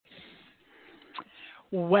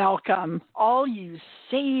Welcome, all you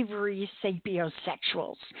savory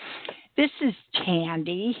sapiosexuals. This is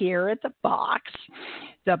Tandy here at the box.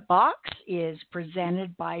 The box is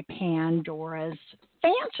presented by Pandora's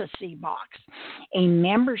Fantasy Box, a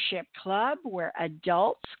membership club where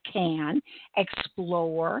adults can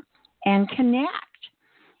explore and connect.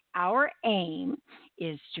 Our aim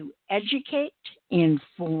is to educate,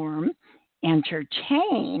 inform,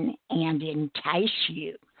 entertain, and entice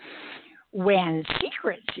you. When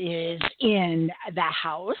Secrets is in the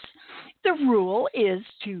house, the rule is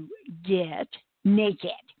to get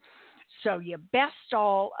naked. So you best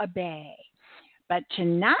all obey. But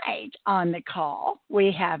tonight on the call,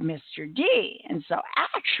 we have Mr. D. And so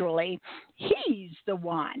actually, he's the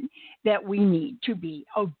one that we need to be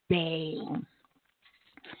obeying.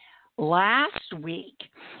 Last week,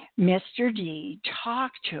 Mr. D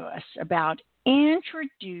talked to us about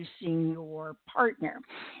introducing your partner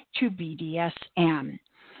to BDSM.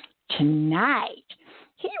 Tonight,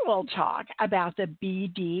 he will talk about the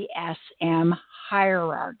BDSM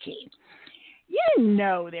hierarchy. You didn't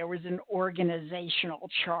know there was an organizational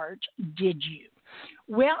chart, did you?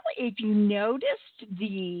 Well, if you noticed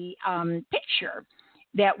the picture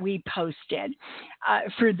that we posted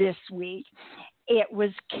for this week, it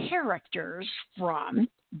was characters from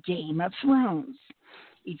Game of Thrones.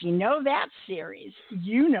 If you know that series,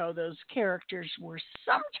 you know those characters were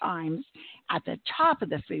sometimes at the top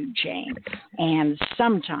of the food chain and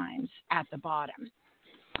sometimes at the bottom.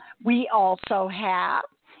 We also have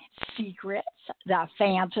Secrets, the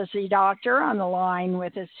fantasy doctor, on the line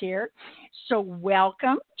with us here. So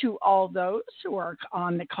welcome to all those who are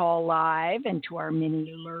on the call live and to our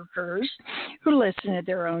many lurkers who listen at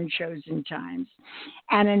their own chosen times.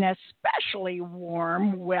 And an especially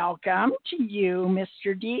warm welcome to you,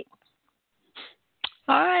 Mr. D.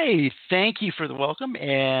 Hi, thank you for the welcome,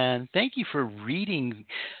 and thank you for reading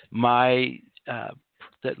my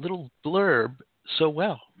that little blurb so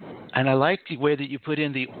well. And I like the way that you put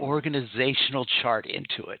in the organizational chart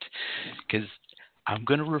into it, because I'm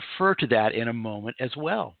going to refer to that in a moment as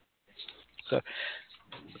well. So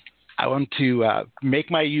I want to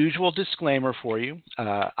make my usual disclaimer for you.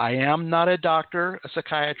 I am not a doctor, a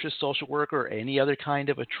psychiatrist, social worker, or any other kind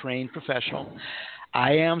of a trained professional.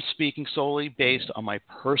 I am speaking solely based on my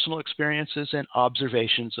personal experiences and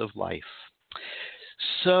observations of life.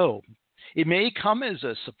 So it may come as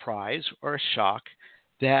a surprise or a shock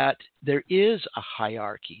that there is a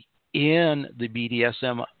hierarchy in the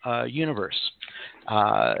BDSM universe.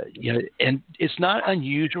 And it's not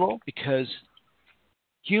unusual because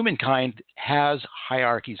humankind has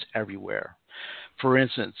hierarchies everywhere. For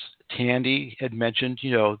instance, Tandy had mentioned,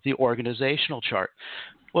 the organizational chart.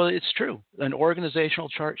 Well, it's true. An organizational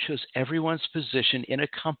chart shows everyone's position in a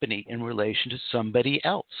company in relation to somebody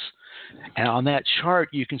else. And on that chart,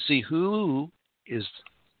 you can see who is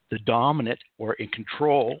the dominant or in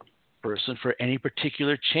control person for any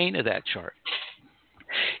particular chain of that chart.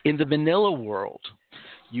 In the vanilla world,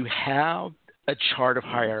 you have a chart of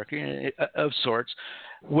hierarchy of sorts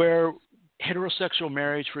where heterosexual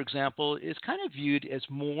marriage, for example, is kind of viewed as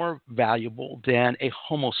more valuable than a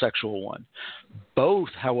homosexual one. Both,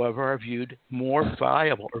 however, are viewed more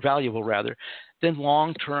valuable than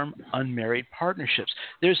long-term unmarried partnerships.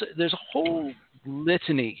 There's a whole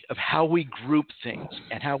litany of how we group things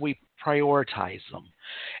and how we prioritize them.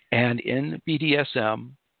 And in BDSM,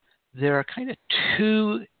 there are kind of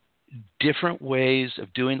two different ways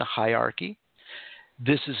of doing the hierarchy.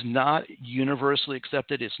 This is not universally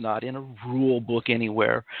accepted. It's not in a rule book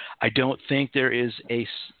anywhere. I don't think there is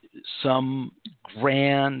some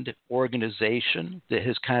grand organization that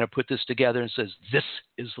has kind of put this together and says this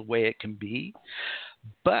is the way it can be.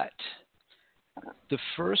 But the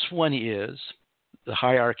first one is the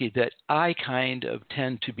hierarchy that I kind of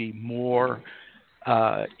tend to be more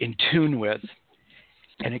in tune with,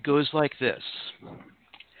 and it goes like this.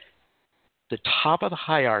 The top of the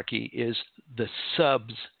hierarchy is the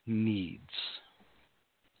sub's needs.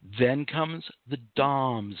 Then comes the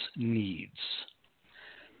dom's needs.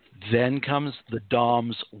 Then comes the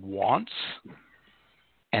dom's wants,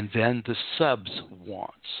 and then the sub's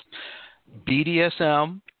wants.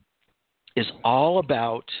 BDSM is all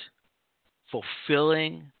about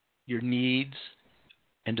fulfilling your needs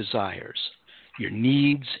and desires, your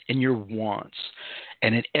needs and your wants.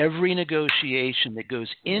 And in every negotiation that goes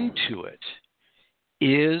into it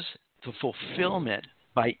is the fulfillment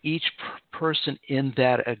by each person in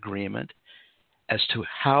that agreement as to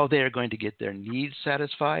how they are going to get their needs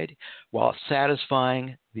satisfied while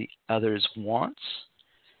satisfying the other's wants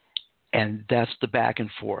And that's the back and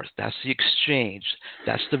forth. That's the exchange.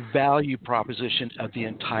 That's the value proposition of the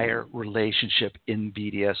entire relationship in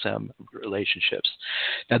BDSM relationships.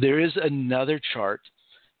 Now, there is another chart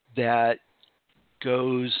that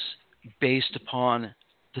goes based upon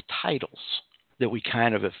the titles that we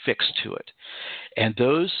kind of affix to it. And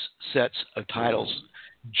those sets of titles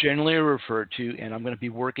generally are referred to, and I'm going to be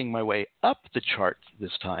working my way up the chart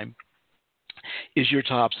this time, is your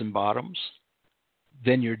tops and bottoms,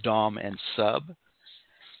 then your dom and sub,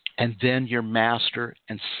 and then your master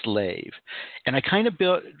and slave. And I kind of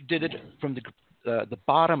did it from the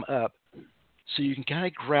bottom up so you can kind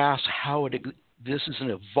of grasp how this is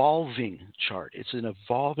an evolving chart. It's an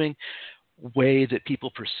evolving way that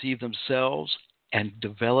people perceive themselves and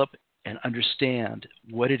develop and understand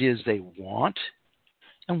what it is they want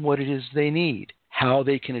and what it is they need, how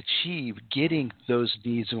they can achieve getting those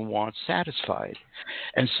needs and wants satisfied.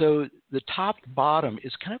 And so the top bottom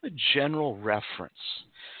is kind of a general reference.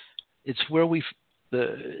 It's where you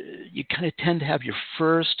kind of tend to have your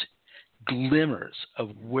first glimmers of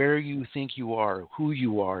where you think you are, who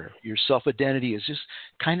you are. Your self-identity is just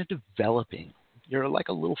kind of developing. You're like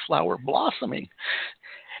a little flower blossoming.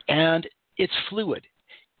 And it's fluid.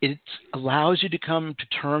 It allows you to come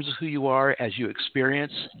to terms with who you are as you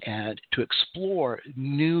experience and to explore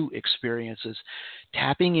new experiences,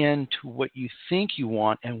 tapping into what you think you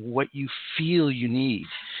want and what you feel you need.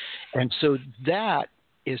 And so that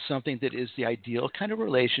is something that is the ideal kind of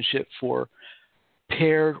relationship for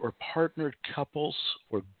paired or partnered couples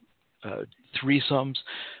or threesomes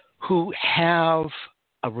who have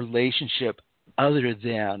a relationship other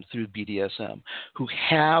than through BDSM, who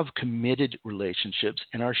have committed relationships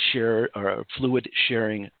and are fluid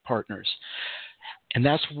sharing partners. And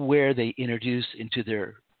that's where they introduce into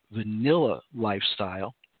their vanilla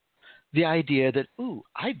lifestyle the idea that, ooh,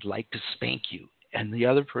 I'd like to spank you. And the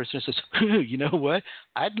other person says, you know what?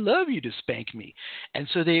 I'd love you to spank me. And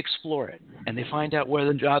so they explore it, and they find out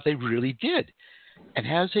whether or not they really did. And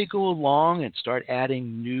as they go along and start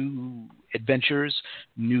adding new adventures,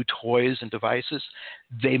 new toys and devices,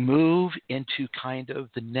 they move into kind of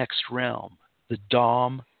the next realm, the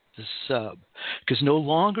dom, the sub. Because no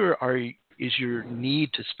longer is your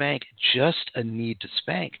need to spank just a need to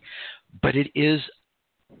spank, but it is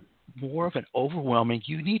more of an overwhelming,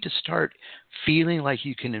 you need to start feeling like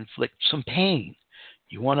you can inflict some pain.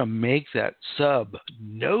 You want to make that sub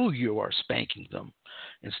know you are spanking them.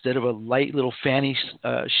 Instead of a light little fanny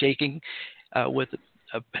shaking with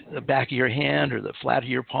the back of your hand or the flat of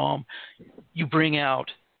your palm, you bring out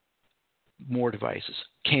more devices,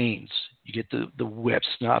 canes. You get the whips,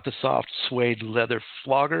 not the soft suede leather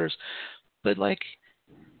floggers, but like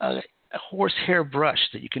a horsehair brush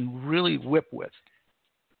that you can really whip with.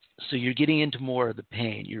 So you're getting into more of the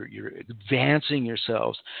pain. You're advancing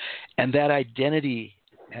yourselves. And that identity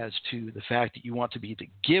as to the fact that you want to be the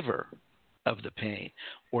giver of the pain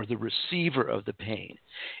or the receiver of the pain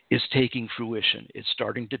is taking fruition. It's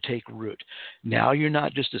starting to take root. Now you're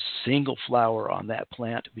not just a single flower on that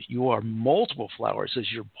plant, but you are multiple flowers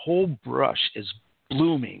as your whole brush is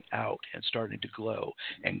blooming out and starting to glow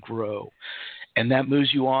and grow. And that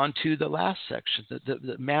moves you on to the last section,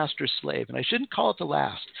 the master slave. And I shouldn't call it the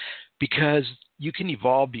last because you can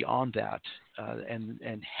evolve beyond that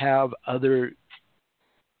and have other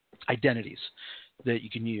identities that you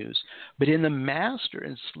can use. But in the master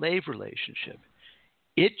and slave relationship,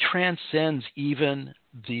 it transcends even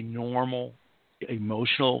the normal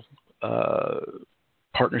emotional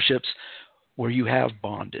partnerships where you have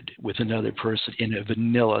bonded with another person in a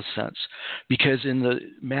vanilla sense. Because in the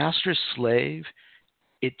master slave,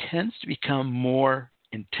 it tends to become more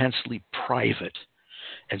intensely private.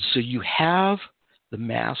 And so you have the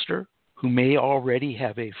master who may already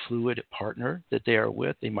have a fluid partner that they are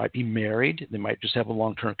with. They might be married. They might just have a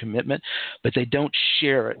long-term commitment, but they don't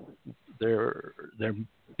share it. They're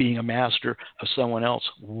being a master of someone else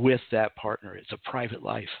with that partner. It's a private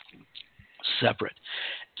life, separate.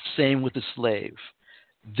 Same with the slave.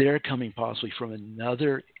 They're coming possibly from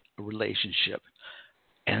another relationship,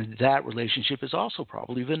 and that relationship is also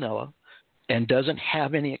probably vanilla and doesn't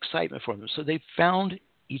have any excitement for them. So they've found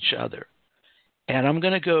each other. And I'm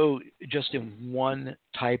going to go just in one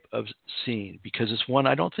type of scene because it's one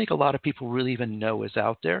I don't think a lot of people really even know is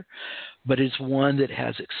out there, but it's one that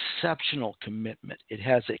has exceptional commitment. It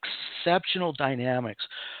has exceptional dynamics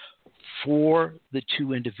for the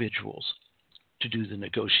two individuals to do the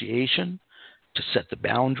negotiation, to set the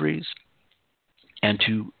boundaries, and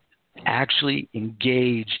to actually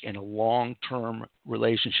engage in a long-term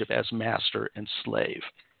relationship as master and slave.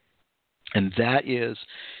 And that is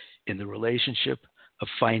in the relationship of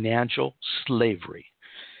financial slavery.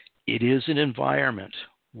 It is an environment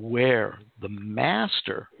where the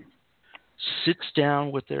master sits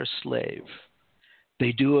down with their slave.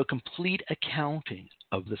 They do a complete accounting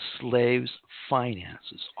of the slave's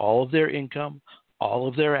finances, all of their income, all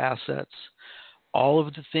of their assets, all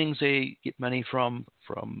of the things they get money from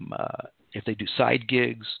if they do side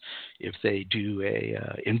gigs, if they do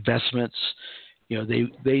investments,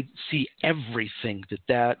 they see everything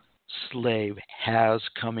that slave has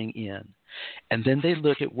coming in. And then they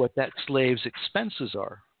look at what that slave's expenses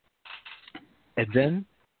are. And then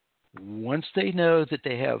once they know that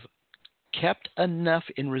they have kept enough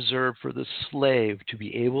in reserve for the slave to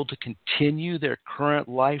be able to continue their current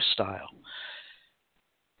lifestyle,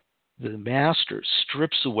 the master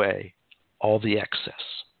strips away all the excess,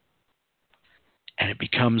 and it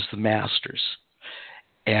becomes the master's.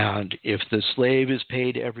 And if the slave is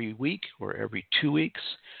paid every week or every 2 weeks,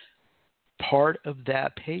 part of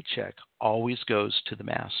that paycheck always goes to the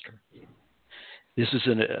master. This is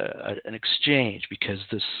an exchange because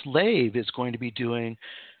the slave is going to be doing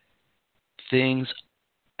things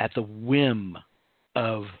at the whim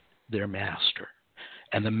of their master.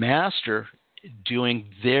 And the master, doing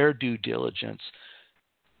their due diligence,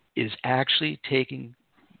 is actually taking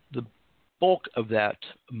the bulk of that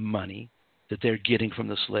money that they're getting from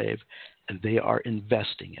the slave, and they are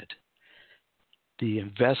investing it. The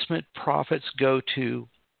investment profits go to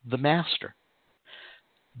the master.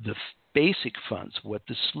 The basic funds, what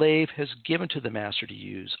the slave has given to the master to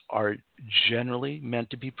use, are generally meant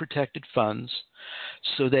to be protected funds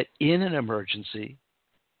so that in an emergency,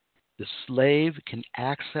 the slave can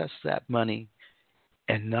access that money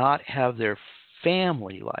and not have their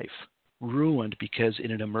family life ruined because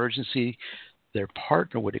in an emergency, their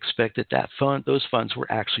partner would expect those funds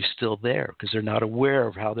were actually still there because they're not aware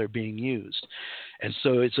of how they're being used. And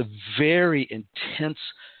so it's a very intense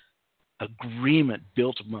agreement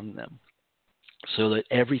built among them so that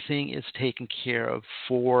everything is taken care of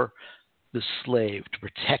for the slave to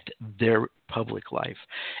protect their public life.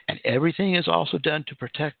 And everything is also done to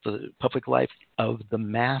protect the public life of the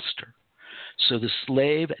master. So the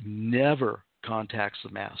slave never contacts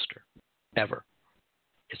the master, ever.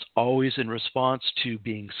 It's always in response to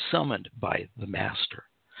being summoned by the master.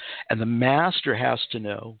 And the master has to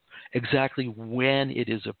know exactly when it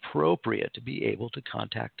is appropriate to be able to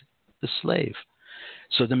contact the slave.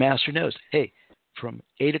 So the master knows, hey, from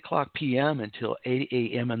 8 o'clock p.m. until 8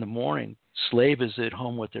 a.m. in the morning, slave is at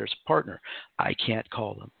home with their partner. I can't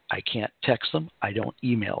call them. I can't text them. I don't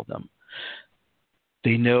email them.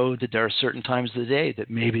 They know that there are certain times of the day that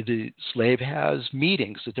maybe the slave has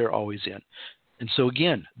meetings that they're always in. And so,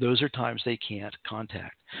 again, those are times they can't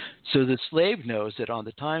contact. So the slave knows that on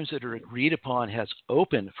the times that are agreed upon as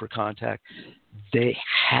open for contact, they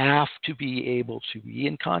have to be able to be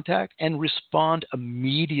in contact and respond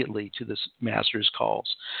immediately to the master's calls.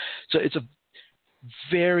 So it's a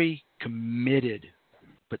very committed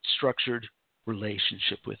but structured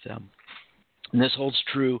relationship with them. And this holds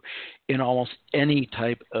true in almost any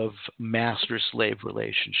type of master-slave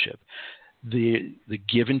relationship. The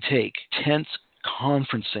give and take, tense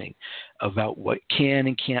conferencing about what can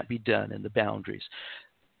and can't be done and the boundaries.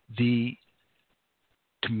 The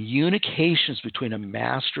communications between a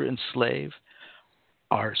master and slave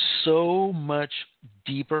are so much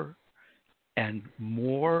deeper and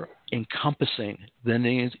more encompassing than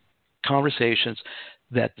the conversations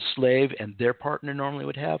that the slave and their partner normally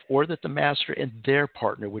would have, or that the master and their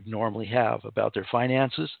partner would normally have about their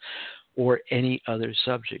finances or any other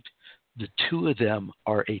subject. The two of them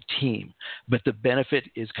are a team, but the benefit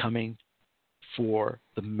is coming for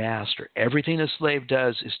the master. Everything a slave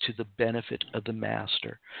does is to the benefit of the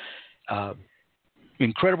master.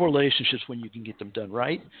 Incredible relationships when you can get them done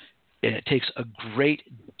right, and it takes a great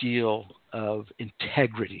deal of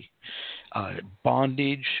integrity.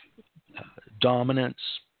 Bondage, dominance,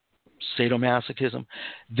 sadomasochism,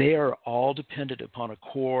 they are all dependent upon a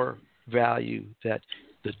core value that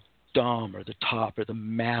the dom or the top or the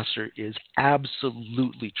master is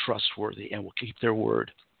absolutely trustworthy and will keep their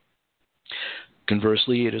word.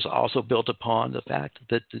 Conversely, it is also built upon the fact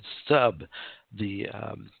that the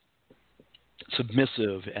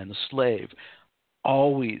submissive and the slave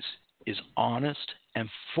always is honest and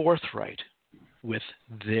forthright with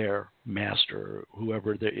their master or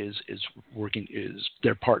whoever there is working, is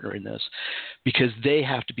their partner in this, because they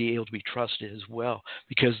have to be able to be trusted as well,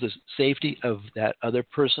 because the safety of that other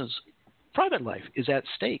person's private life is at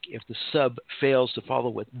stake if the sub fails to follow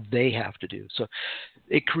what they have to do. So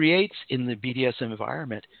it creates in the BDSM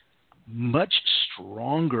environment much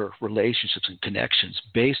stronger relationships and connections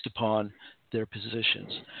based upon their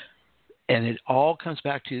positions. And it all comes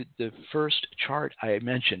back to the first chart I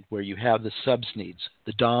mentioned, where you have the subs needs,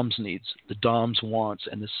 the dom's needs, the dom's wants,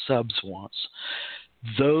 and the subs wants.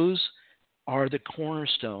 Those are the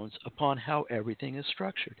cornerstones upon how everything is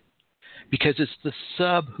structured. Because it's the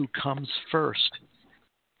sub who comes first.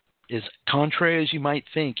 As contrary as you might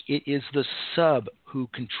think, it is the sub who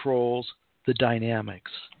controls the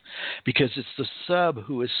dynamics. Because it's the sub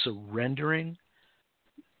who is surrendering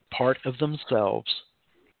part of themselves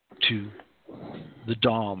to the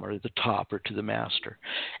dom or the top or to the master.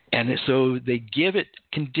 And so they give it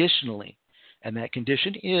conditionally. And that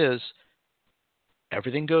condition is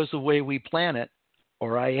everything goes the way we plan it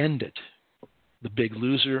or I end it. The big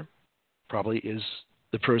loser probably is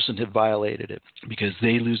the person who violated it, because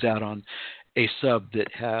they lose out on a sub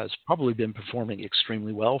that has probably been performing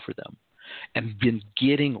extremely well for them and been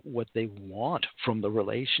getting what they want from the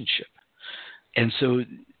relationship. And so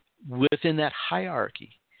within that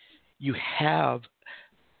hierarchy, you have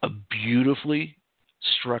a beautifully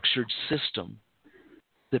structured system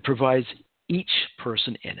that provides each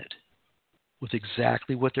person in it with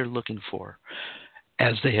exactly what they're looking for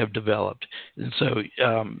as they have developed. And so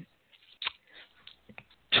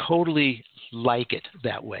totally like it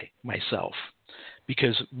that way myself,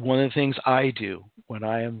 because one of the things I do when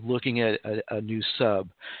I am looking at a new sub,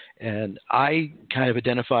 and I kind of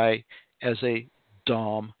identify as a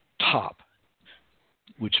dom top,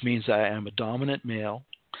 which means I am a dominant male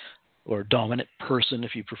or dominant person,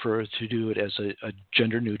 if you prefer to do it as a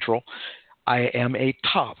gender neutral. I am a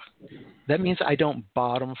top. That means I don't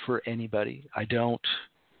bottom for anybody. I don't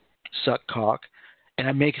suck cock. And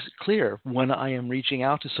I make it clear when I am reaching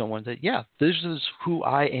out to someone that, yeah, this is who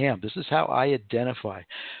I am. This is how I identify.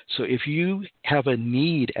 So if you have a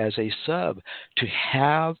need as a sub to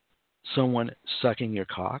have someone sucking your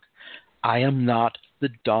cock, I am not the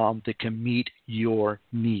dom that can meet your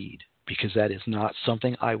need, because that is not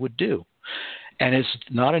something I would do. And it's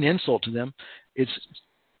not an insult to them. It's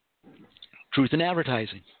truth in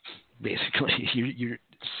advertising, basically. You're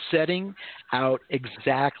setting out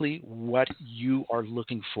exactly what you are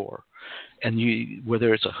looking for, and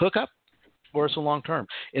whether it's a hookup or it's a long term.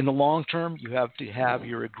 In the long term, you have to have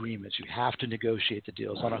your agreements. You have to negotiate the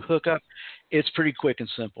deals. On a hookup, it's pretty quick and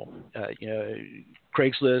simple.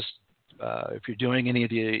 Craigslist. If you're doing any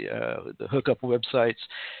of the hookup websites,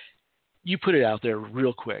 you put it out there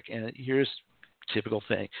real quick. And here's a typical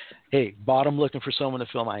thing: hey, bottom looking for someone to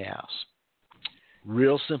fill my ass.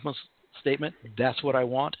 Real simple statement. That's what I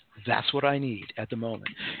want. That's what I need at the moment.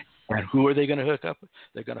 And who are they going to hook up with?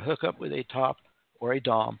 They're going to hook up with a top or a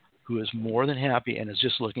dom who is more than happy and is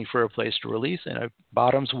just looking for a place to release. And a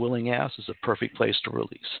bottom's willing ass is a perfect place to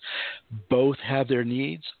release. Both have their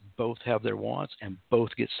needs, both have their wants, and both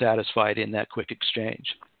get satisfied in that quick exchange.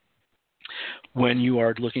 When you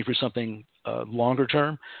are looking for something longer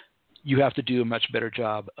term, you have to do a much better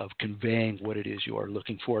job of conveying what it is you are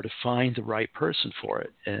looking for to find the right person for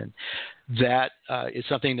it. And that is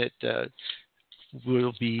something that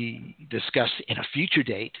will be discussed in a future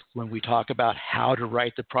date when we talk about how to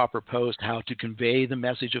write the proper post, how to convey the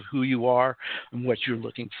message of who you are and what you're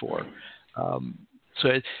looking for. So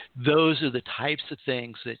those are the types of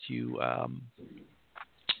things that you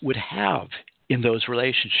would have in those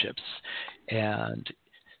relationships. And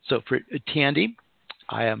so for Tandy,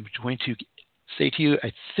 I am going to say to you,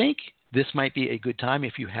 I think this might be a good time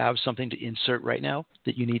if you have something to insert right now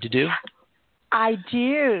that you need to do. I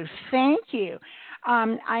do. Thank you.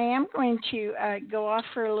 I am going to go off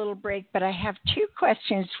for a little break, but I have two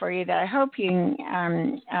questions for you that I hope you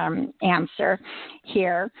can answer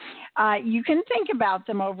here. You can think about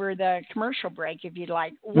them over the commercial break if you'd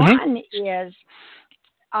like. Mm-hmm. One is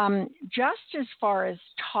just as far as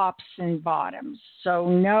tops and bottoms, so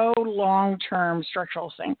no long-term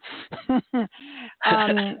structural thing.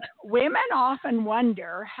 Women often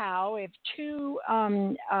wonder how, if two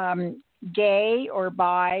gay or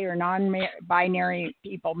bi or non-binary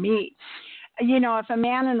people meet, if a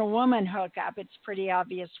man and a woman hook up, it's pretty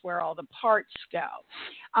obvious where all the parts go.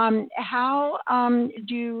 How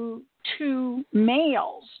do two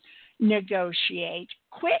males negotiate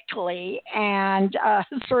quickly and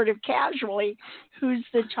sort of casually who's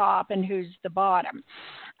the top and who's the bottom?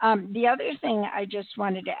 The other thing I just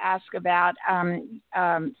wanted to ask about,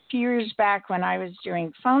 a few years back when I was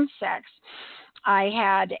doing phone sex, I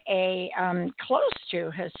had a close to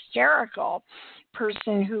hysterical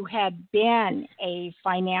person who had been a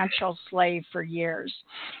financial slave for years.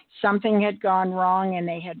 Something had gone wrong and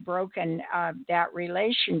they had broken that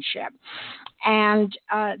relationship. And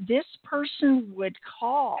this person would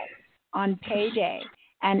call on payday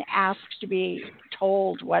and ask to be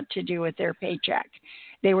told what to do with their paycheck.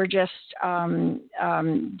 They were just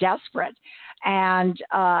desperate. And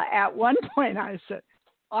at one point I said,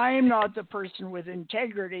 I am not the person with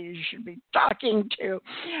integrity you should be talking to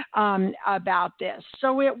about this.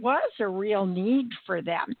 So it was a real need for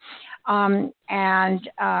them. I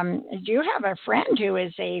do have a friend who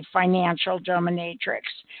is a financial dominatrix.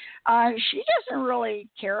 She doesn't really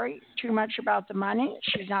care too much about the money.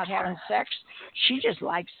 She's not having sex. She just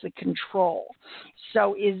likes the control.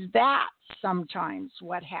 So is that sometimes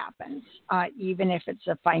what happens, even if it's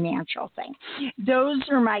a financial thing? Those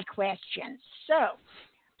are my questions. So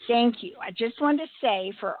thank you. I just want to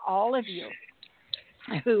say for all of you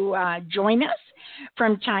who join us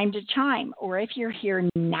from time to time, or if you're here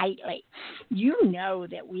nightly, you know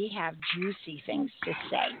that we have juicy things to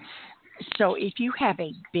say. So if you have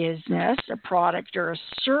a business, a product, or a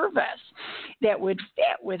service that would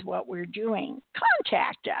fit with what we're doing,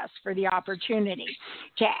 contact us for the opportunity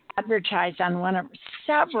to advertise on one of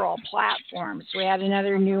several platforms. We had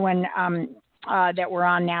another new one that we're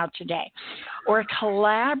on now today, or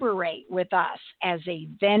collaborate with us as a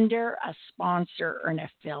vendor, a sponsor, or an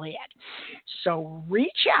affiliate. So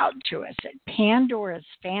reach out to us at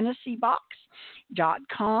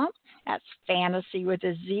pandorasfantasybox.com. That's fantasy with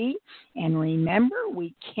a Z. And remember,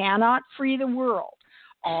 we cannot free the world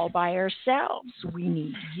all by ourselves. We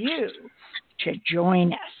need you to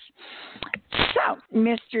join us. So,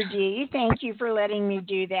 Mr. D, thank you for letting me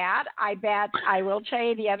do that. I bet I will tell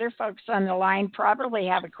you the other folks on the line probably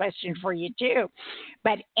have a question for you too.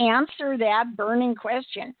 But answer that burning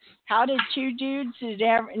question. How did two dudes who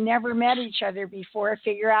never met each other before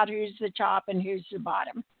figure out who's the top and who's the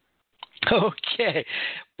bottom? Okay.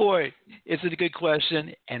 Boy, it's a good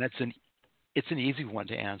question, and it's an easy one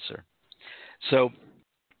to answer. So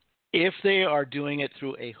if they are doing it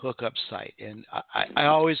through a hookup site, and I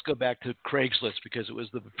always go back to Craigslist because it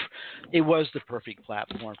was the perfect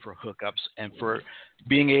platform for hookups and for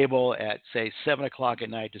being able at, say, 7 o'clock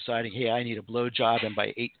at night deciding, hey, I need a blowjob, and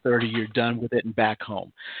by 8:30 you're done with it and back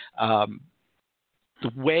home.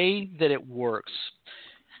 The way that it works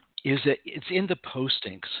is that it's in the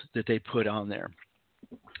postings that they put on there.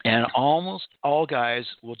 And almost all guys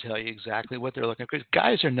will tell you exactly what they're looking for. Because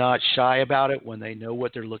guys are not shy about it when they know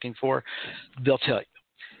what they're looking for. They'll tell you.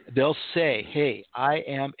 They'll say, hey, I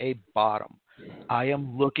am a bottom. I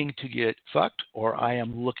am looking to get fucked, or I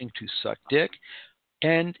am looking to suck dick.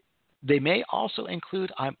 And they may also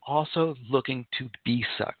include, I'm also looking to be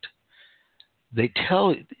sucked. They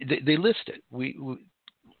list it.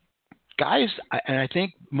 Guys, and I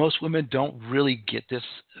think most women don't really get this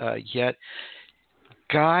yet,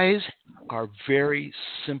 guys are very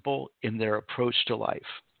simple in their approach to life.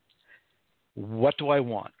 What do I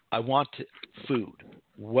want? I want food.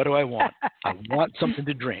 What do I want? I want something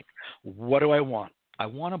to drink. What do I want? I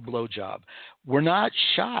want a blowjob. We're not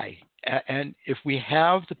shy. And if we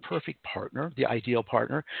have the perfect partner, the ideal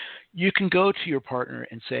partner, you can go to your partner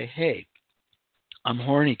and say, hey, I'm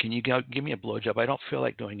horny. Can you give me a blowjob? I don't feel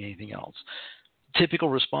like doing anything else. Typical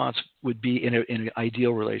response would be in an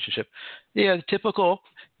ideal relationship. Yeah, typical.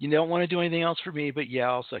 You don't want to do anything else for me, but yeah,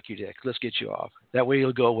 I'll suck your dick. Let's get you off. That way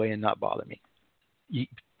you'll go away and not bother me. He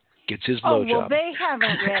gets his blowjob. Oh, well, they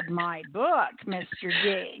haven't read my book, Mr.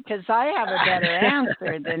 D, because I have a better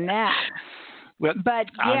answer than that. Well, but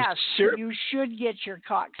yes, sure. You should get your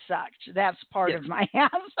cock sucked. That's part of my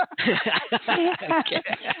answer.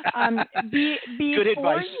 Good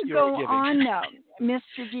advice you go giving. on, though,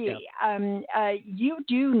 Mr. D, you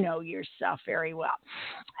do know yourself very well,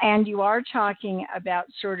 and you are talking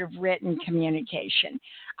about sort of written communication.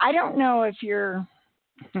 I don't know if you're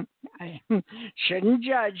I shouldn't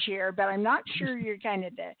judge here, but I'm not sure you're kind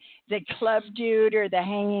of the club dude or the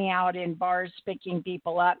hanging out in bars picking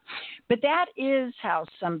people up. But that is how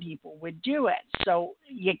some people would do it. So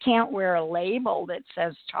you can't wear a label that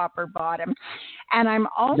says top or bottom. And I'm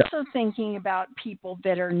also thinking about people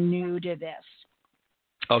that are new to this.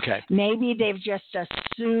 Okay. Maybe they've just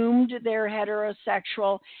assumed they're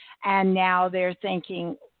heterosexual, and now they're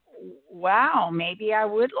thinking, wow, maybe I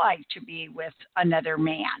would like to be with another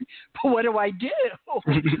man. But what do I do?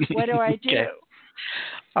 What do I do? Okay.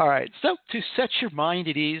 All right. So to set your mind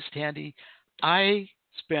at ease, Tandy, I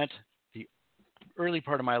spent the early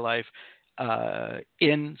part of my life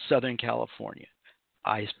in Southern California.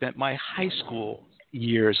 I spent my high school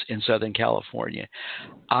years in Southern California.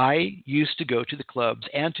 I used to go to the clubs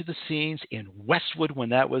and to the scenes in Westwood when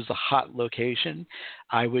that was the hot location.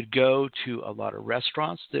 I would go to a lot of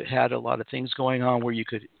restaurants that had a lot of things going on where you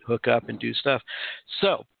could hook up and do stuff.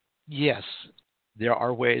 So, yes, there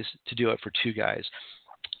are ways to do it for two guys.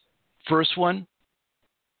 First one,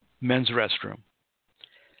 men's restroom.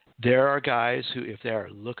 There are guys who, if they're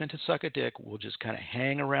looking to suck a dick, will just kind of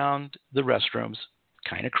hang around the restrooms,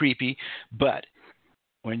 kind of creepy. But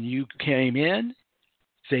when you came in,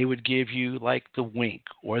 they would give you like the wink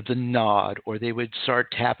or the nod, or they would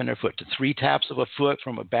start tapping their foot. The 3 taps of a foot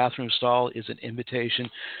from a bathroom stall is an invitation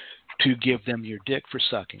to give them your dick for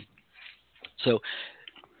sucking. So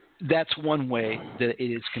that's one way that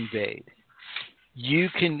it is conveyed. You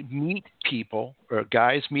can meet people, or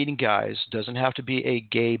guys meeting guys. Doesn't have to be a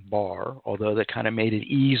gay bar, although that kind of made it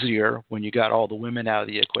easier when you got all the women out of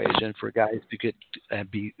the equation for guys to get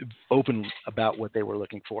be open about what they were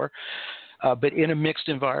looking for. But in a mixed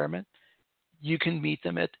environment, you can meet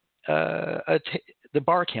them at the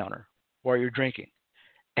bar counter while you're drinking.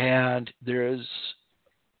 And there's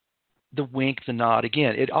the wink, the nod.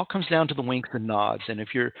 Again, it all comes down to the winks and nods. And if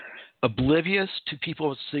you're oblivious to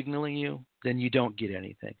people signaling you, then you don't get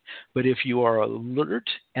anything. But if you are alert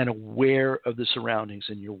and aware of the surroundings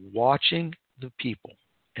and you're watching the people,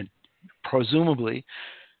 and presumably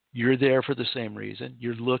you're there for the same reason,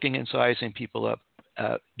 you're looking and sizing people up.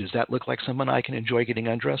 Does that look like someone I can enjoy getting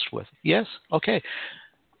undressed with? Yes. Okay.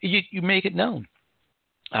 You make it known.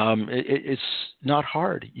 It's not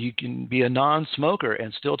hard. You can be a non-smoker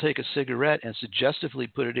and still take a cigarette and suggestively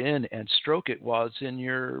put it in and stroke it while it's in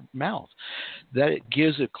your mouth. That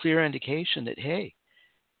gives a clear indication that, hey,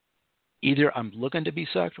 either I'm looking to be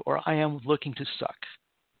sucked or I am looking to suck.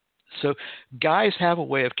 So guys have a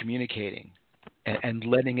way of communicating and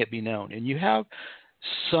letting it be known. And you have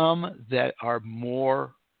some that are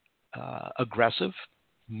more aggressive,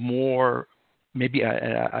 more maybe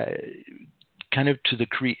kind of to the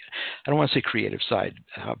I don't want to say creative side,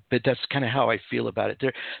 but that's kind of how I feel about it.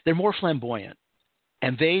 They're more flamboyant,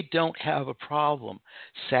 and they don't have a problem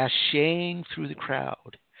sashaying through the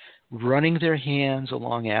crowd, running their hands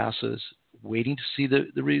along asses, waiting to see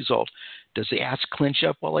the result. Does the ass clench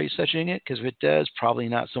up while he's touching it? Because if it does, probably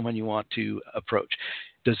not someone you want to approach.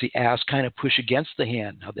 Does the ass kind of push against the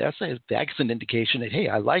hand? Now that's an indication that, hey,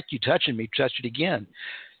 I like you touching me, touch it again.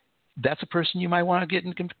 That's a person you might want to get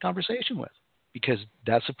in conversation with, because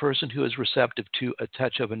that's a person who is receptive to a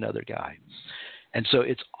touch of another guy. And so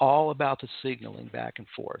it's all about the signaling back and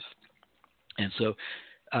forth. And so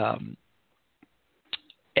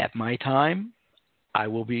at my time, I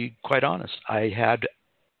will be quite honest, I had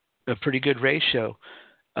a pretty good ratio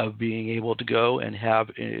of being able to go and have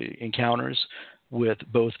encounters with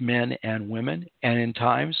both men and women, and in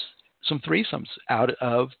times some threesomes out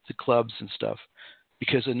of the clubs and stuff.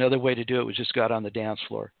 Because another way to do it was just go out on the dance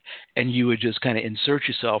floor, and you would just kind of insert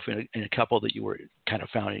yourself in a couple that you were kind of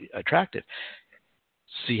found attractive.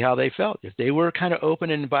 See how they felt. If they were kind of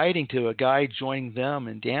open and inviting to a guy joining them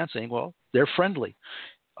and dancing, well, they're friendly.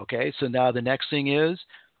 Okay, so now the next thing is,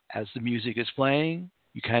 as the music is playing,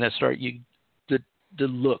 you kind of start the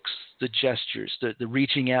looks, the gestures, the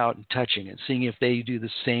reaching out and touching and seeing if they do the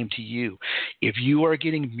same to you. If you are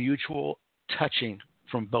getting mutual touching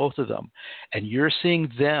from both of them, and you're seeing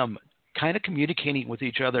them kind of communicating with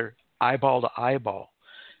each other eyeball to eyeball,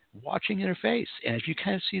 watching their face, and if you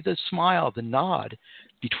kind of see the smile, the nod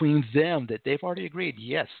between them that they've already agreed,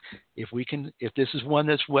 yes, if this is one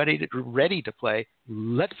that's ready to play,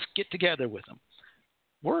 let's get together with them.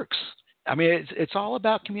 Works. I mean, it's all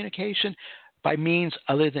about communication by means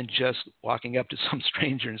other than just walking up to some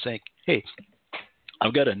stranger and saying, hey,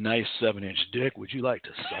 I've got a nice 7-inch dick. Would you like to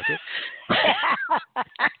suck it?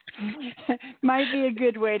 Might be a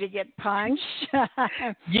good way to get punched.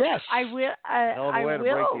 Yes. I will. I will.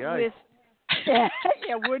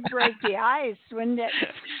 It would break the ice, wouldn't it?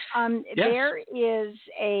 Yes. There is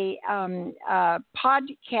a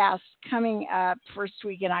podcast coming up first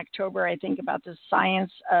week in October, I think, about the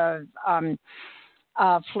science of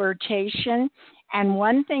flirtation. And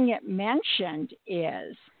one thing it mentioned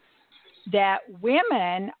is that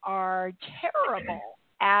women are terrible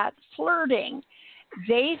at flirting.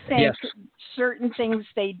 They think certain things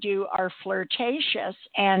they do are flirtatious,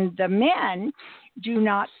 and the men do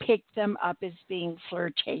not pick them up as being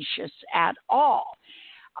flirtatious at all.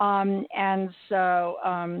 And so,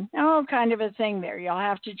 kind of a thing there. You'll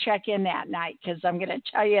have to check in that night, because I'm going to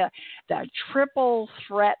tell you the triple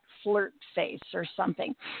threat flirt face or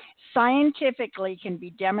something. Scientifically can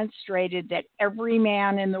be demonstrated that every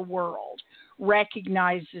man in the world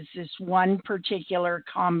recognizes this one particular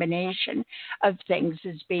combination of things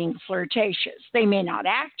as being flirtatious. They may not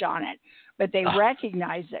act on it, but they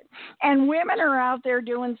recognize it. And women are out there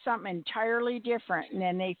doing something entirely different, and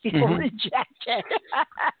then they feel rejected.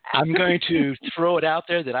 I'm going to throw it out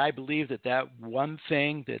there that I believe that one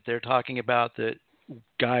thing that they're talking about that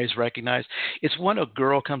guys recognize. It's when a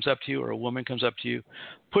girl comes up to you or a woman comes up to you,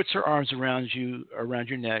 puts her arms around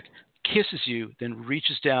your neck, kisses you, then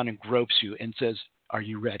reaches down and gropes you and says, "Are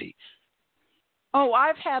you ready?" Oh,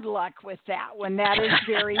 I've had luck with that one. That is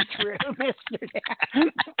very true, Mr.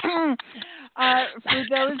 Dan. For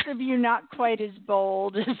those of you not quite as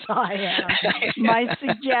bold as I am, my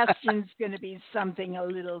suggestion's going to be something a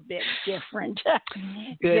little bit different.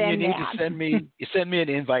 Then you need to send me an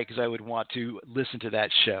invite because I would want to listen to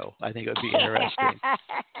that show. I think it would be interesting.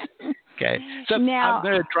 Okay, so now, I'm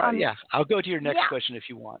going to try. I'll go to your next question if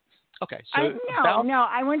you want. Okay, so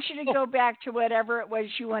I want you to go back to whatever it was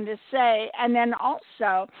you wanted to say, and then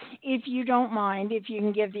also, if you don't mind, if you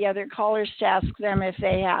can give the other callers to ask them if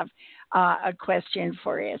they have a question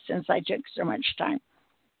for you, since I took so much time.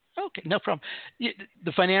 Okay, no problem.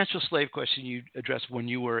 The financial slave question you addressed when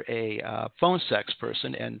you were a phone sex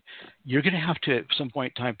person, and you're going to have to, at some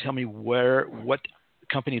point in time, tell me what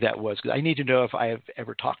company that was, because I need to know if I have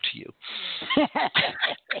ever talked to you.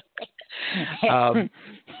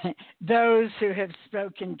 Those who have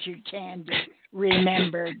spoken to Tandy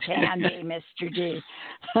remember Tandy, Mr. D.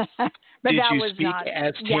 But Did that you was speak not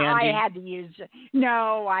as Tandy? Yeah, I had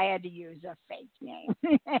to use a fake name.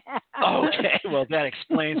 Okay, well that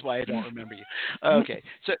explains why I don't remember you. Okay,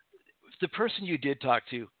 so the person you did talk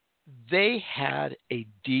to, they had a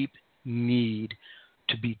deep need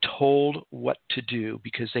to be told what to do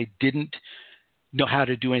because they didn't know how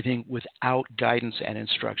to do anything without guidance and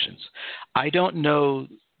instructions. I don't know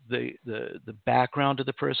the background of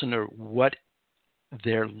the person or what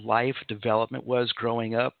their life development was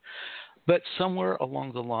growing up, but somewhere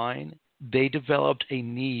along the line, they developed a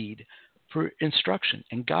need for instruction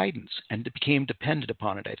and guidance and became dependent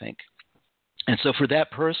upon it, I think. And so for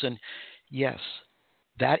that person, yes,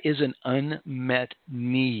 that is an unmet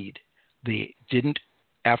need. They didn't,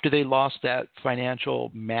 after they lost that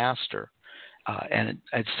financial master, and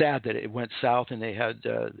it's sad that it went south and they had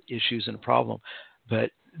issues and a problem,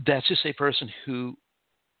 but that's just a person who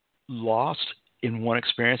lost in one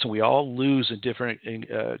experience, and we all lose in different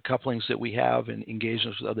couplings that we have and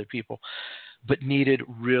engagements with other people, but needed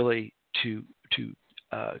really to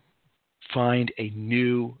find a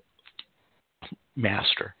new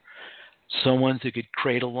master, someone who could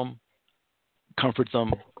cradle them, comfort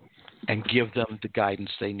them, and give them the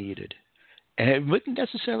guidance they needed. And it wouldn't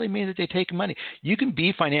necessarily mean that they take money. You can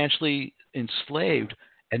be financially enslaved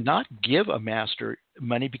and not give a master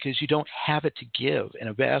money because you don't have it to give. And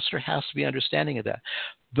a master has to be understanding of that.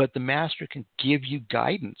 But the master can give you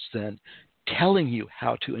guidance then, telling you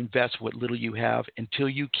how to invest what little you have until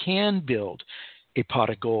you can build a pot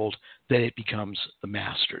of gold that it becomes the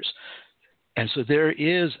master's. And so there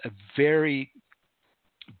is a very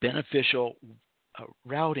beneficial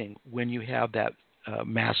routing when you have that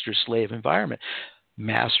master-slave environment.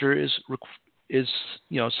 Master is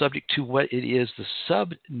subject to what it is, the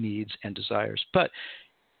sub-needs and desires, but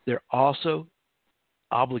they're also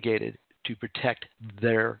obligated to protect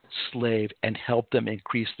their slave and help them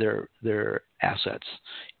increase their assets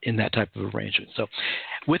in that type of arrangement. So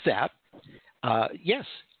with that, yes,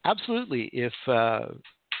 absolutely. If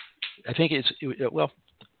I think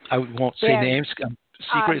I won't say names.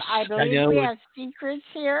 Secrets. I believe we have secrets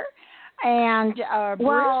here. And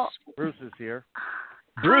Bruce is here.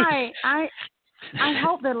 Bruce. Hi, I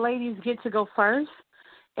hope the ladies get to go first.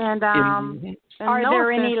 And are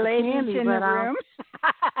there any ladies in the room?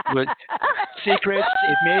 With secrets,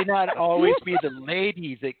 it may not always be the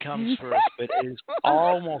lady that comes first, but it is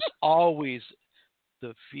almost always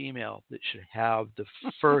the female that should have the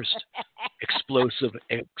first explosive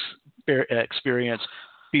experience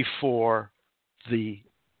before the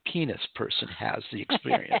penis person has the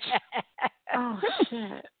experience. Oh,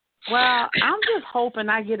 shit. Well, I'm just hoping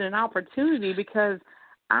I get an opportunity because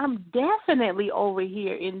I'm definitely over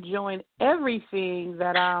here enjoying everything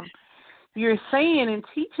that you're saying and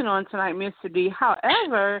teaching on tonight, Mr. D.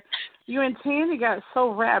 However, you and Tandy got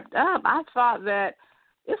so wrapped up, I thought that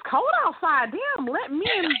it's cold outside. Damn, let me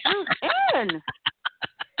and Bruce in.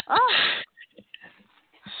 Oh,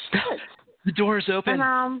 shit. The door's open.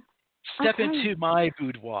 And, Step into my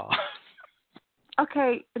boudoir.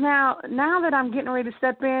 Okay, now that I'm getting ready to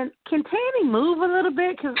step in, can Tandy move a little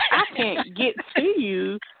bit? Because I can't get to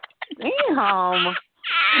you. Damn.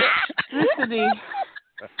 Mr. D,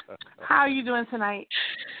 how are you doing tonight?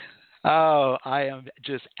 Oh, I am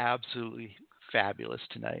just absolutely fabulous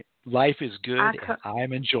tonight. Life is good, and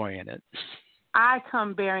I'm enjoying it. I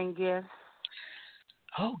come bearing gifts.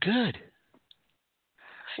 Oh, good.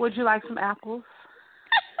 Would you like some apples?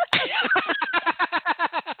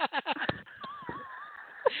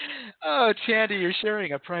 Oh, Tandy, you're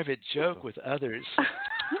sharing a private joke with others. She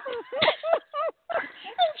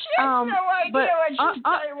has no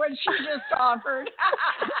idea what she just offered.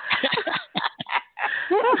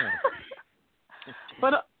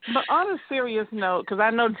 But on a serious note, because I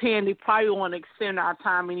know Tandy probably won't extend our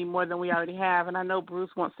time any more than we already have, and I know Bruce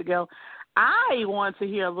wants to go. I want to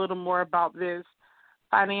hear a little more about this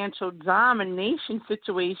financial domination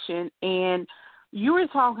situation, and you were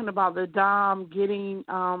talking about the dom getting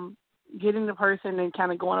the person and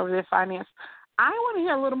kind of going over their finance. I want to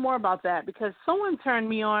hear a little more about that because someone turned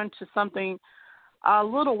me on to something a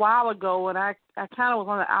little while ago, and I kind of was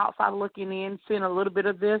on the outside looking in, seeing a little bit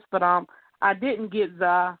of this, but I didn't get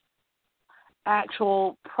the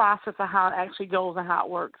actual process of how it actually goes and how it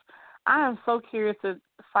works. I am so curious to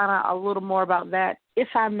find out a little more about that. If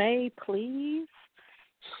I may, please.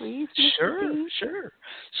 Please, Mr. D. Sure.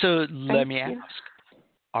 So let me you. ask,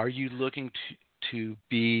 are you looking to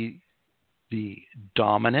be the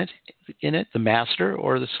dominant in it, the master,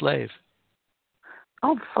 or the slave?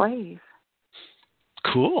 Oh, slave.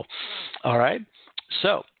 Cool. All right.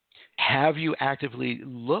 So have you actively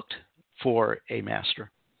looked for a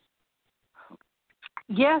master?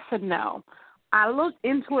 Yes and no. I looked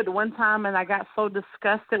into it one time and I got so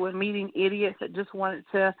disgusted with meeting idiots that just wanted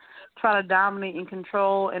to try to dominate and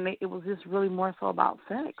control, and it was just really more so about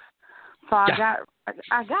sex. So I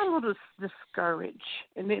got a little discouraged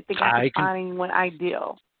and didn't think I could find anyone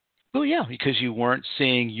ideal. Well, yeah, because you weren't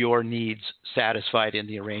seeing your needs satisfied in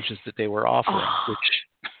the arrangements that they were offering.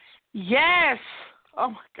 Yes.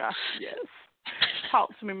 Oh my gosh, yes.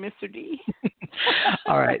 Talk to me, Mr. D.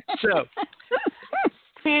 All right, so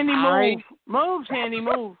Tandy, move. Move, Tandy,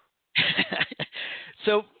 move.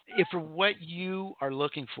 So if for what you are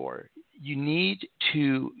looking for, you need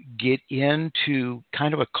to get into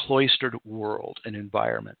kind of a cloistered world, an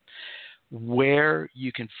environment where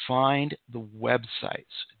you can find the websites,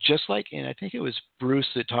 just like in, I think it was Bruce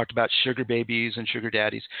that talked about sugar babies and sugar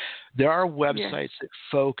daddies. There are websites that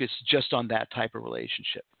focus just on that type of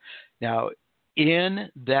relationship. Now, in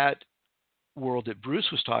that world that Bruce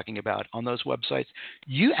was talking about, on those websites,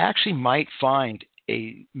 you actually might find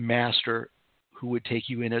a master who would take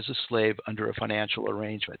you in as a slave under a financial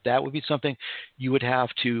arrangement. That would be something you would have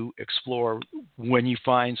to explore when you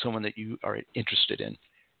find someone that you are interested in.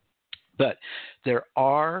 But there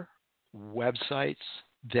are websites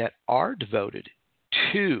that are devoted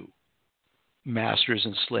to masters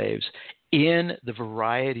and slaves in the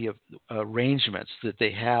variety of arrangements that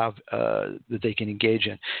they have that they can engage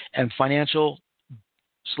in. And financial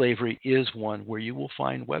slavery is one where you will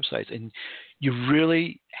find websites. And you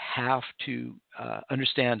really have to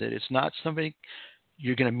understand that it's not somebody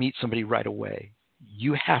you're going to meet somebody right away.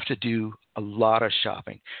 You have to do a lot of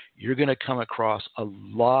shopping. You're going to come across a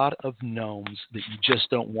lot of gnomes that you just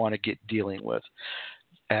don't want to get dealing with.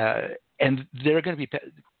 And they're going to be,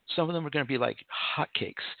 some of them are going to be like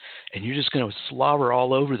hotcakes, and you're just going to slobber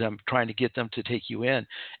all over them trying to get them to take you in.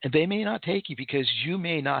 And they may not take you because you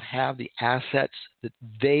may not have the assets that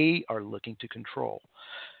they are looking to control.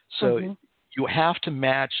 So you have to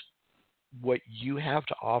match what you have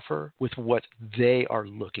to offer with what they are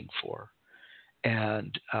looking for.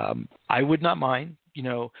 And I would not mind,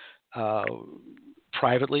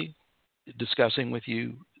 privately discussing with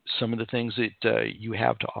you some of the things that you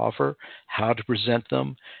have to offer, how to present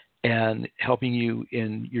them, and helping you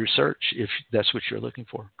in your search if that's what you're looking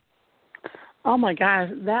for. Oh, my gosh,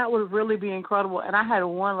 that would really be incredible. And I had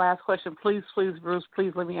one last question. Please, Bruce,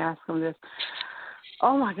 please let me ask him this.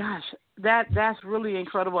 Oh, my gosh, that's really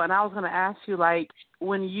incredible. And I was going to ask you, like,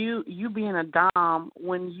 when you being a dom,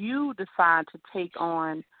 when you decide to take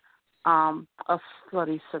on a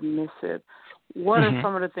slutty submissive, what are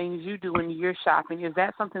some of the things you do when you're shopping? Is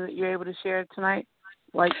that something that you're able to share tonight?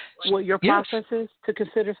 Like what your process is to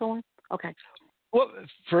consider someone? Okay. Well,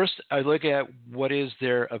 first I look at what is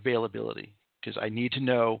their availability, because I need to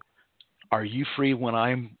know, are you free when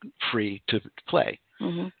I'm free to play?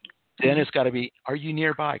 Then it's got to be, are you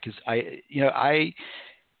nearby? Because I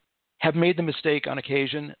have made the mistake on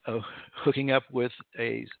occasion of hooking up with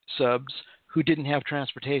a subs who didn't have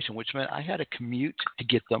transportation, which meant I had to commute to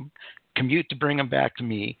get them, commute to bring them back to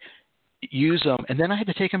me, use them, and then I had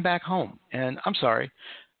to take them back home. And I'm sorry,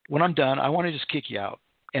 when I'm done, I want to just kick you out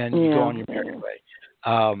and you go on your merry way.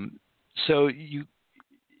 So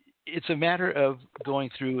it's a matter of going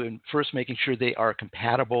through and first making sure they are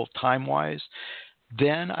compatible time-wise.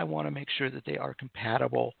 Then I want to make sure that they are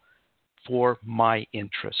compatible for my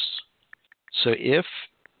interests. So if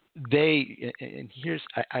they, and here's,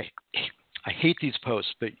 I hate these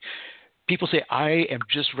posts, but people say, I am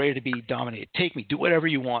just ready to be dominated. Take me, do whatever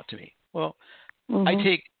you want to me. Well, I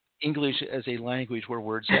take English as a language where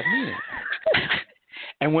words have meaning.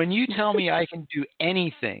 And when you tell me I can do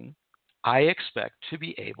anything, I expect to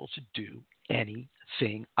be able to do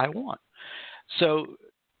anything I want. So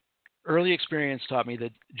early experience taught me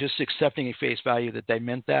that just accepting a face value that they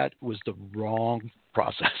meant that was the wrong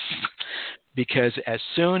process. Because as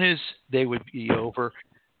soon as they would be over,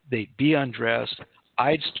 they'd be undressed,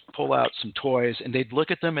 I'd pull out some toys, and they'd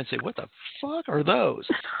look at them and say, "What the fuck are those?"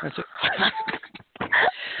 And,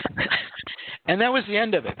 and that was the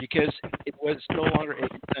end of it, because it was no longer a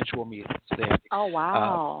consensual meeting. Oh,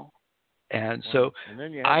 wow. And so and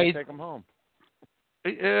then you had to take them home.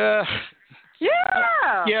 Yeah.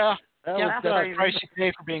 That That's the price you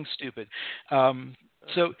pay for being stupid.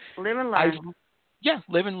 So live and learn.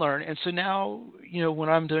 Live and learn. And so now, when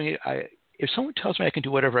I'm doing it, if someone tells me I can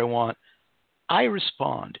do whatever I want, I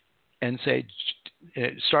respond and say,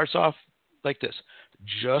 it starts off like this: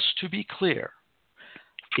 just to be clear,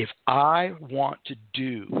 if I want to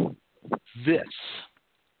do this,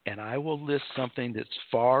 and I will list something that's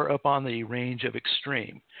far up on the range of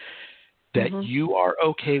extreme, that you are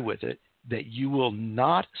okay with it, that you will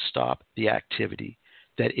not stop the activity,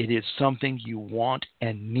 that it is something you want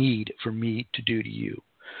and need for me to do to you.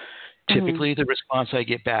 Typically, the response I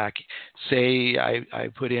get back, say I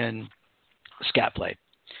put in scat play.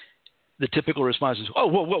 The typical response is, "Oh,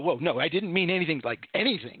 whoa, no, I didn't mean anything like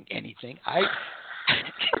anything.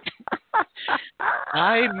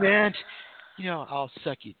 I meant, I'll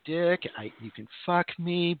suck your dick. You can fuck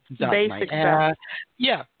me, not my ass."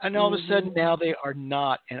 Yeah, and all of a sudden now they are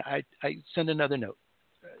not, and I send another note.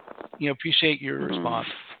 Appreciate your response.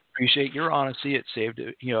 Appreciate your honesty. It saved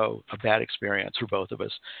a bad experience for both of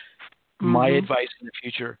us. My advice in the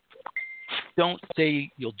future: don't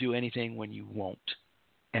say you'll do anything when you won't,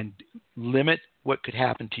 and limit what could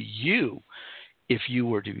happen to you if you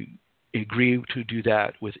were to agree to do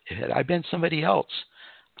that with. Had I been somebody else,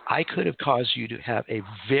 I could have caused you to have a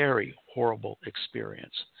very horrible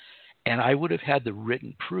experience, and I would have had the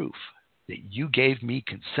written proof that you gave me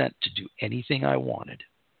consent to do anything I wanted.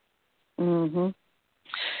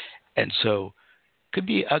 And so, could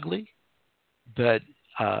be ugly, but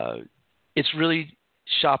it's really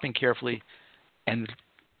shopping carefully and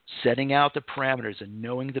setting out the parameters and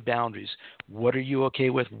knowing the boundaries. What are you okay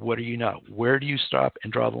with? What are you not? Where do you stop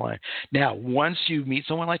and draw the line? Now, once you meet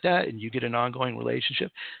someone like that and you get an ongoing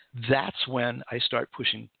relationship, that's when I start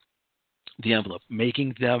pushing the envelope,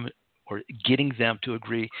 making them or getting them to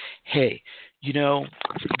agree, hey, you've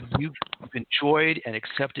enjoyed and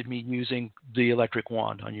accepted me using the electric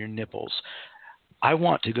wand on your nipples. I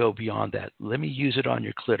want to go beyond that. Let me use it on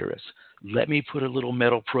your clitoris. Let me put a little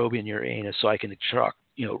metal probe in your anus so I can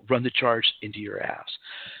run the charge into your ass.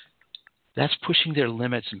 That's pushing their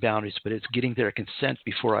limits and boundaries, but it's getting their consent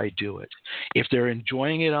before I do it. If they're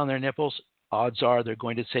enjoying it on their nipples, odds are they're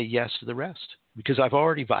going to say yes to the rest, because I've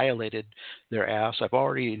already violated their ass. I've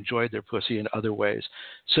already enjoyed their pussy in other ways.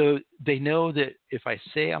 So they know that if I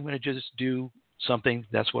say I'm going to just do something,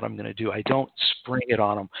 that's what I'm going to do. I don't spring it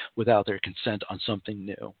on them without their consent on something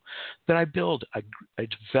new. Then I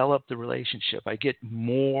develop the relationship. I get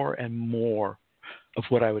more and more of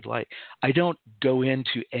what I would like. I don't go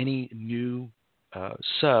into any new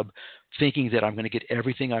sub thinking that I'm going to get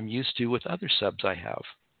everything I'm used to with other subs I have.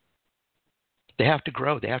 They have to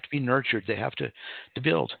grow. They have to be nurtured. They have to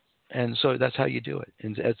build. And so that's how you do it.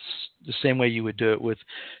 And that's the same way you would do it with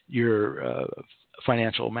your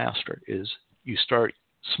financial master, is you start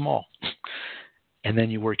small and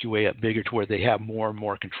then you work your way up bigger to where they have more and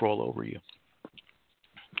more control over you.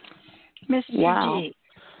 Mr. G.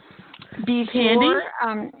 Before,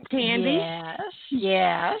 Tandy?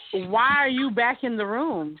 Yes. Why are you back in the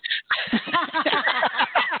room?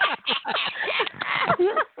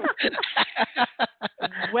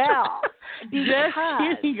 Well,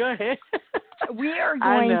 because go ahead. We are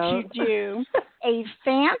going to do a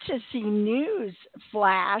fantasy news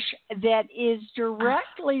flash that is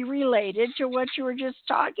directly related to what you were just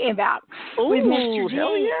talking about with Mr. G.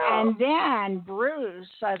 Yeah. And then, Bruce,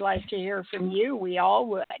 I'd like to hear from you. We all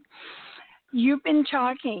would. You've been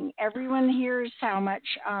talking. Everyone hears how much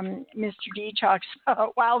Mr. D talks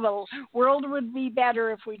about, wow, the world would be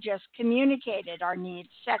better if we just communicated our needs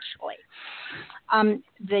sexually.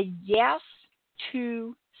 The Yes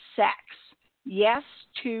to Sex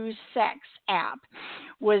app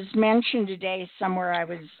was mentioned today somewhere I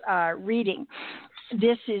was reading.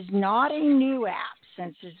 This is not a new app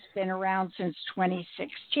since it's been around since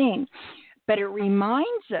 2016. But it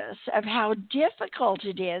reminds us of how difficult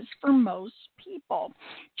it is for most people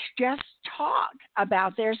to just talk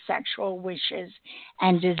about their sexual wishes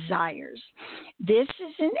and desires. This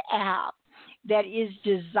is an app that is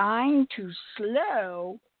designed to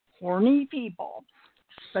slow horny people,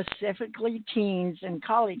 specifically teens and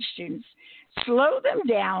college students, slow them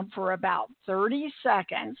down for about 30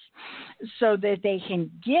 seconds so that they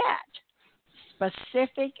can get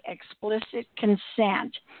specific, explicit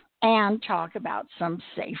consent and talk about some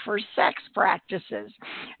safer sex practices.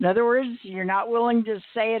 In other words, you're not willing to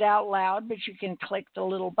say it out loud, but you can click the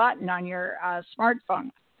little button on your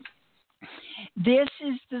smartphone. This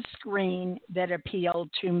is the screen that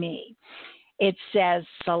appealed to me. It says,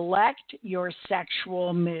 select your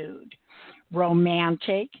sexual mood: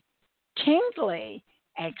 romantic, tingly,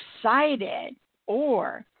 excited,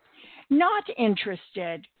 or not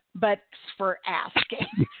interested, but for asking.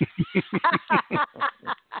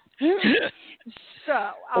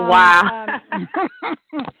 So, wow.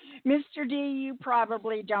 Mr. D, you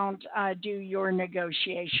probably don't do your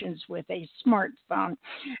negotiations with a smartphone,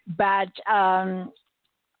 but I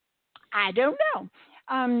don't know.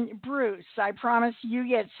 Bruce, I promise you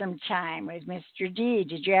get some time with Mr. D.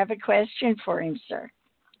 Did you have a question for him, sir?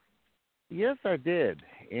 Yes, I did.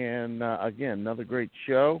 And again, another great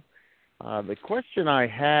show. The question I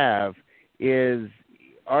have is,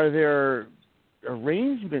 are there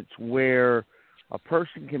arrangements where a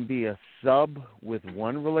person can be a sub with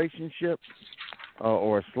one relationship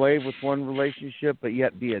or a slave with one relationship, but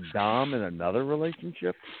yet be a dom in another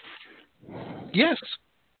relationship? Yes.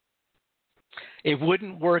 It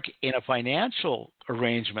wouldn't work in a financial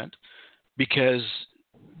arrangement because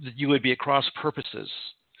you would be at cross purposes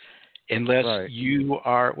unless you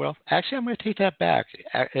are, well, actually, I'm going to take that back.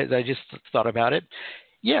 I just thought about it.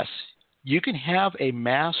 Yes, you can have a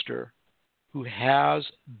master who has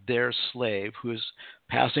their slave, who is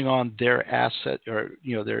passing on their asset or,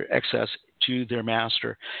 their excess to their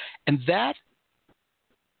master. And that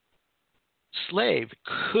slave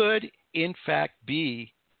could, in fact,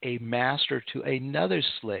 be a master to another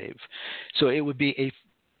slave. So it would be a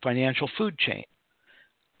financial food chain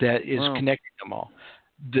that is connecting them all.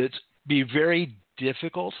 That's be very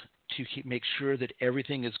difficult to make sure that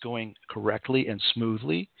everything is going correctly and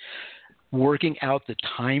smoothly. Working out the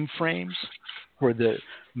time frames for the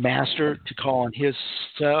master to call on his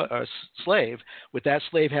slave, with that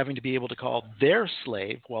slave having to be able to call their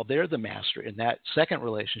slave while they're the master in that second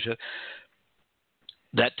relationship,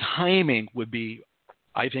 that timing would be,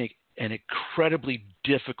 I think, an incredibly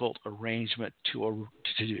difficult arrangement to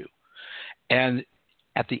do. And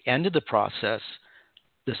at the end of the process,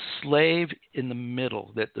 the slave in the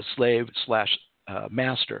middle, that the slave /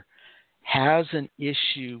 master, has an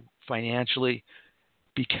issue financially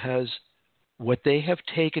because what they have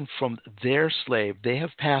taken from their slave, they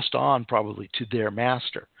have passed on probably to their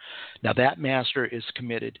master. Now that master is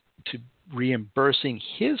committed to reimbursing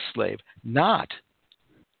his slave, not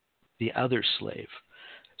the other slave.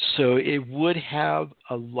 So it would have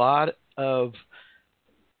a lot of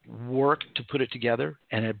work to put it together,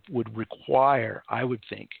 and it would require, I would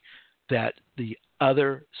think, that the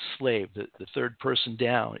other slave, the third person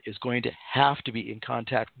down, is going to have to be in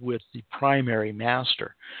contact with the primary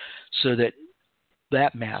master so that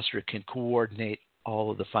that master can coordinate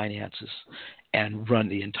all of the finances and run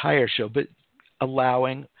the entire show, but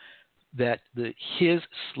allowing that his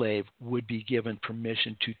slave would be given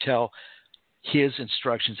permission to tell his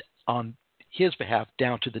instructions on his behalf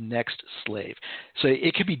down to the next slave. So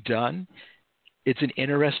it could be done. It's an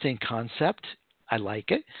interesting concept. I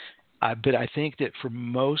like it. But I think that for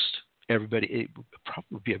most everybody, it would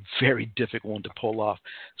probably be a very difficult one to pull off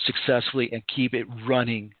successfully and keep it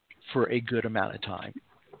running for a good amount of time.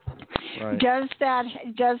 Right. Does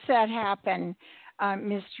that happen,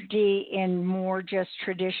 Mr. D, in more just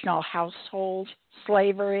traditional household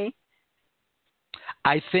slavery?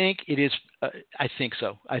 I think it is. I think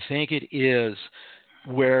so. I think it is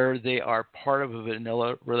where they are part of a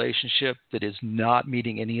vanilla relationship that is not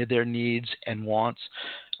meeting any of their needs and wants,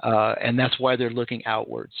 and that's why they're looking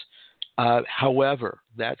outwards. However,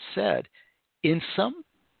 that said, in some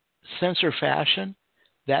sense or fashion,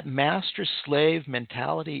 that master-slave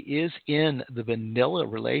mentality is in the vanilla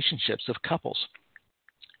relationships of couples.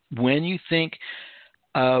 When you think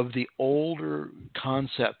of the older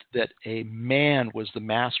concept that a man was the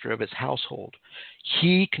master of his household,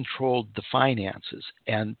 he controlled the finances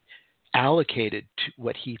and allocated to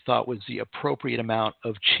what he thought was the appropriate amount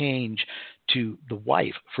of change to the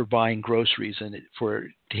wife for buying groceries and for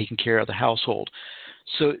taking care of the household.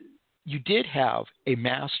 So you did have a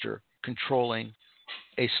master controlling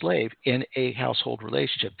a slave in a household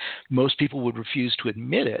relationship. Most people would refuse to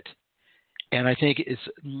admit it, and I think it's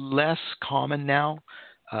less common now.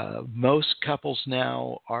 Most couples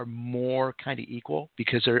now are more kind of equal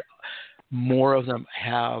because more of them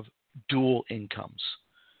have dual incomes.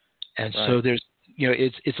 And Right. so there's,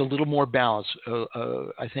 it's a little more balanced.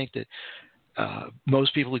 I think that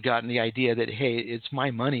most people have gotten the idea that, hey, it's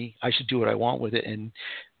my money, I should do what I want with it. And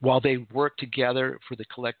while they work together for the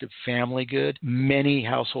collective family good, many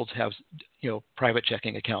households have, private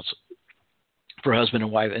checking accounts for husband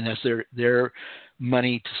and wife, and that's their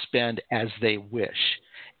money to spend as they wish.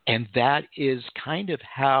 And that is kind of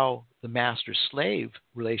how the master-slave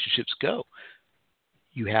relationships go.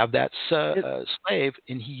 You have that slave,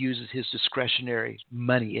 and he uses his discretionary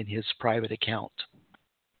money in his private account.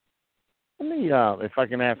 Let me, if I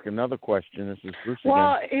can ask another question. This is Bruce again.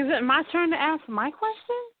 Well, is it my turn to ask my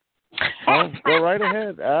question? Oh, go right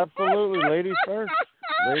ahead. Absolutely. Ladies first.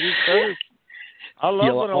 Ladies first. I love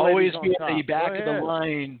You'll when a always lady's be on at the top. back Go of the ahead.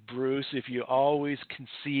 line, Bruce, if you always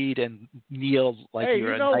concede and kneel like Hey, you're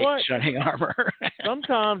you a know knight what? shining armor.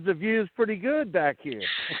 Sometimes the view's pretty good back here.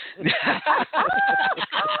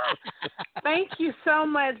 Thank you so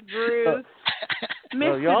much, Bruce.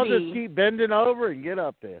 So y'all Mr. just D. keep bending over and get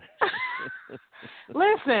up there.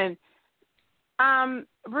 Listen,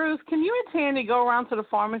 Bruce, can you and Tandy go around to the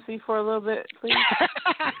pharmacy for a little bit, please?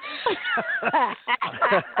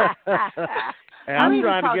 Hey, I'm need to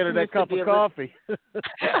trying to talk get to her that Mr. cup Dillard. of coffee.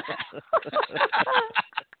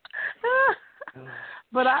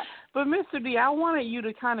 But Mr. D, I wanted you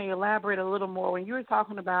to kind of elaborate a little more when you were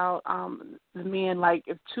talking about the men, like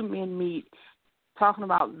if two men meet, talking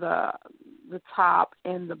about the top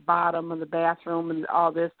and the bottom of the bathroom and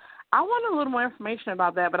all this. I wanted a little more information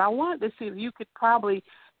about that, but I wanted to see if you could probably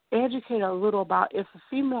educate a little about if a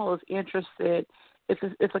female is interested.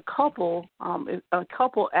 It's a couple,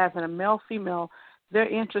 as in a male female, they're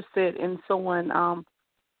interested in someone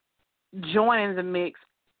joining the mix.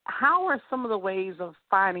 How are some of the ways of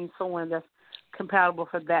finding someone that's compatible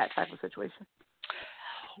for that type of situation?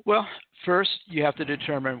 Well, first you have to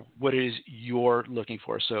determine what it is you're looking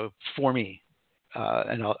for. So for me,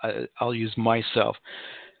 and I'll use myself.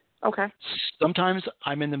 Okay. Sometimes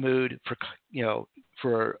I'm in the mood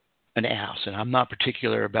for an ass, and I'm not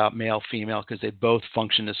particular about male, female, because they both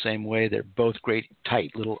function the same way. They're both great,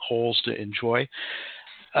 tight little holes to enjoy.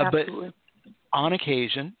 But on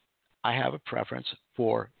occasion, I have a preference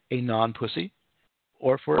for a non-pussy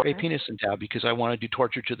or for a penis endowed because I want to do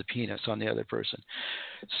torture to the penis on the other person.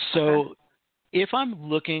 So if I'm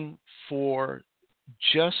looking for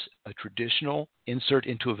just a traditional insert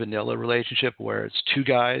into a vanilla relationship where it's two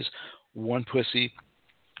guys, one pussy,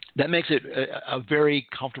 that makes it a very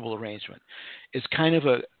comfortable arrangement. It's kind of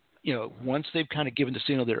once they've kind of given the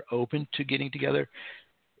signal they're open to getting together,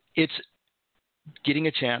 it's getting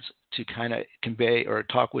a chance to kind of convey or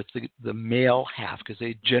talk with the male half because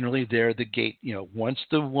they're the gate. Once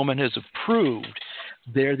the woman has approved,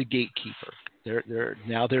 they're the gatekeeper.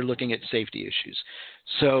 They're looking at safety issues.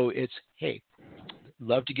 So it's, hey,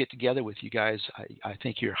 love to get together with you guys. I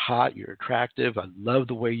think you're hot. You're attractive. I love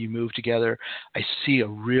the way you move together. I see a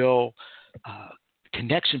real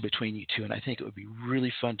connection between you two, and I think it would be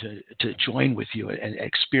really fun to join with you and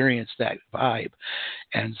experience that vibe.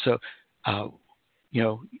 And so,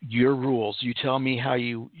 your rules. You tell me how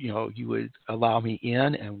you would allow me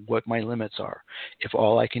in and what my limits are. If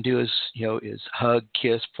all I can do is hug,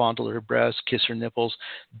 kiss, fondle her breasts, kiss her nipples,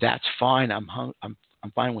 that's fine. I'm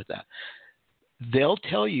fine with that. They'll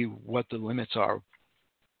tell you what the limits are,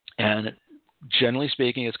 and generally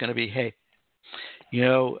speaking, it's going to be, hey,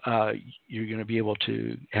 you're going to be able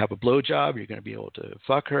to have a blowjob. You're going to be able to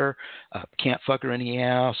fuck her. Can't fuck her in the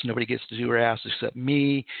ass. Nobody gets to do her ass except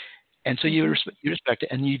me. And so you respect it,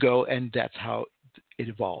 and you go, and that's how it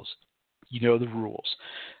evolves. You know the rules.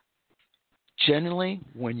 Generally,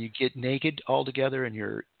 when you get naked all together and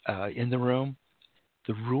you're in the room,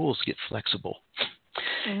 the rules get flexible.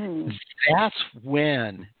 That's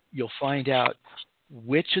when you'll find out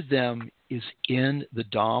which of them is in the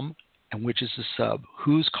dom and which is the sub,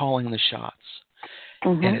 who's calling the shots.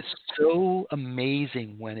 And it's so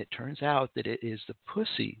amazing when it turns out that it is the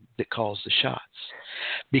pussy that calls the shots,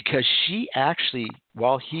 because she actually,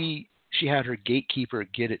 while she had her gatekeeper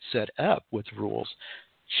get it set up with rules,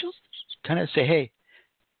 she'll kind of say, hey,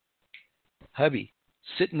 hubby,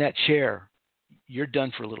 sit in that chair. You're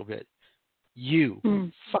done for a little bit. You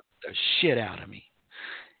fuck the shit out of me.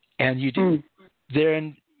 And you do.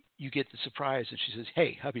 Then you get the surprise, and she says,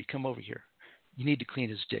 hey, hubby, come over here. You need to clean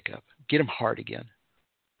his dick up. Get him hard again.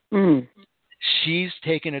 She's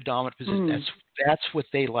taken a dominant position. That's what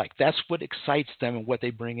they like. That's what excites them and what they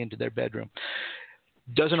bring into their bedroom.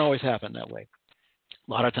 Doesn't always happen that way.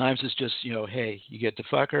 A lot of times it's just, hey, you get to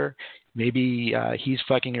fuck her. Maybe he's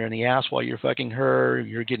fucking her in the ass while you're fucking her.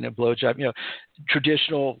 You're getting a blowjob.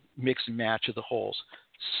 Traditional mix and match of the holes.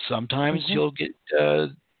 Sometimes you'll get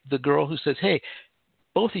the girl who says, hey,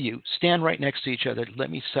 both of you stand right next to each other.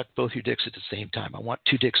 Let me suck both your dicks at the same time. I want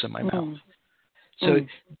 2 dicks in my mouth. So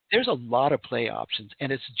there's a lot of play options,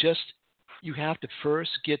 and it's just you have to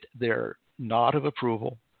first get their nod of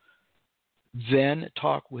approval, then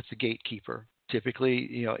talk with the gatekeeper.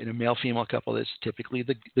 Typically, in a male-female couple, it's typically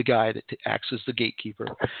the guy that acts as the gatekeeper,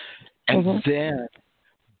 and then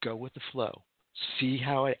go with the flow. See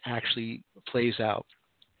how it actually plays out.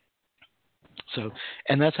 So,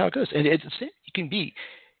 and that's how it goes. And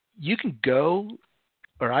you can go,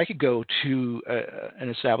 or I could go to an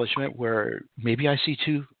establishment where maybe I see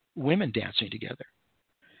 2 women dancing together.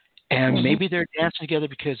 And maybe they're dancing together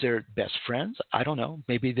because they're best friends. I don't know.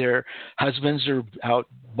 Maybe their husbands are out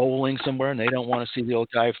bowling somewhere and they don't want to see the old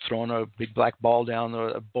guy throwing a big black ball down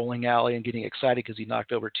a bowling alley and getting excited because he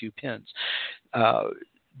knocked over 2 pins.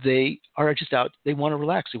 They are just out. They want to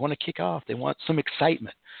relax. They want to kick off. They want some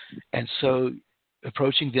excitement. And so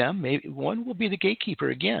approaching them, maybe one will be the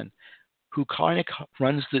gatekeeper again, who kind of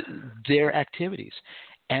runs their activities.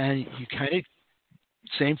 And you kind of,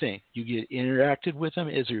 same thing. You get interacted with them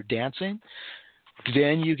as you're dancing.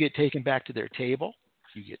 Then you get taken back to their table.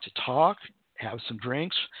 You get to talk, have some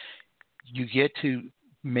drinks. You get to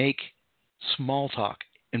make small talk,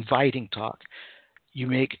 inviting talk. You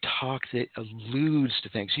make talk that alludes to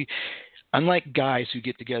things. Unlike guys who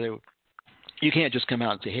get together, you can't just come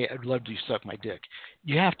out and say, hey, I'd love to suck my dick.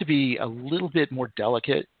 You have to be a little bit more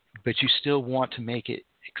delicate, but you still want to make it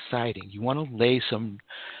exciting. You want to lay some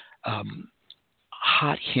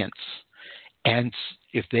hot hints. And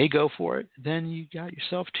if they go for it, then you got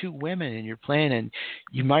yourself 2 women and you're playing, and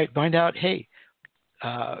you might find out, hey,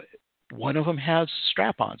 one of them has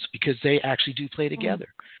strap-ons because they actually do play together.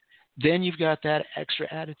 Then you've got that extra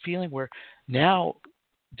added feeling where now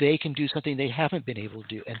they can do something they haven't been able to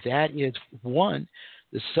do. And that is, one,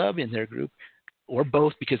 the sub in their group, or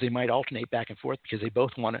both, because they might alternate back and forth because they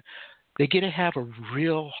both want to. They get to have a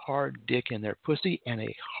real hard dick in their pussy and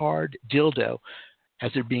a hard dildo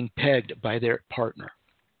as they're being pegged by their partner.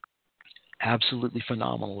 Absolutely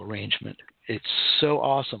phenomenal arrangement. It's so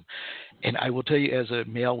awesome. And I will tell you, as a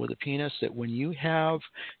male with a penis, that when you have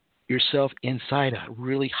yourself inside a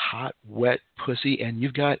really hot, wet pussy and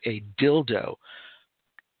you've got a dildo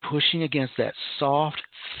pushing against that soft,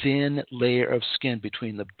 thin layer of skin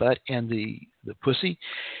between the butt and the pussy,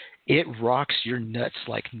 it rocks your nuts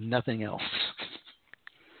like nothing else.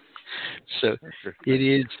 So it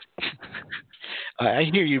is. I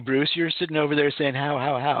hear you, Bruce. You're sitting over there saying,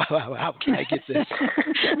 how can I get this?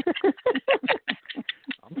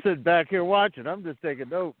 I'm sitting back here watching. I'm just taking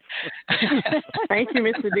notes. Thank you,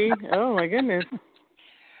 Mr. D. Oh, my goodness.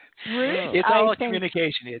 Bruce, it's all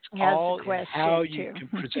communication. It's all how you too. can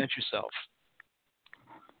present yourself.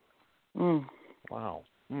 Wow.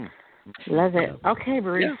 Love it. Okay,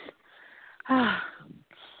 Bruce. Yeah.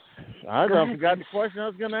 I forgot the question I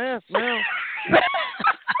was going to ask now.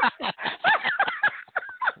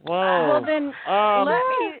 Whoa. Well, then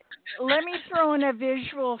let me throw in a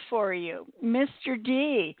visual for you. Mr.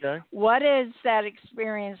 D, What is that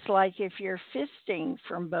experience like if you're fisting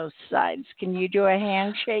from both sides? Can you do a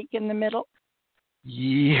handshake in the middle?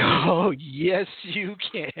 Yes, you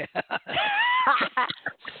can.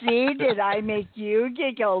 See, did I make you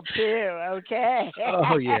giggle too? Okay.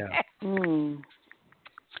 Oh, yeah.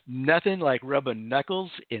 Nothing like rubbing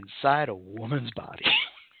knuckles inside a woman's body.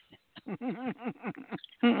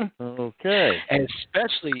 Okay. And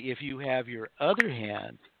especially if you have your other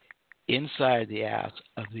hand inside the ass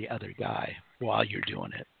of the other guy while you're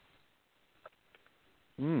doing it.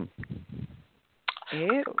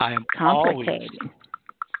 Ew, I am complicated.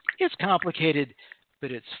 It's complicated,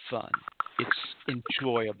 but it's fun. It's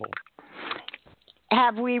enjoyable.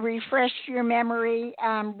 Have we refreshed your memory,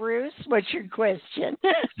 Bruce? What's your question?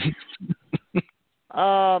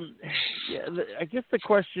 I guess the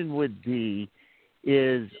question would be,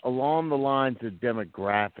 is along the lines of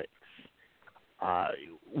demographics.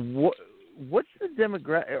 What's the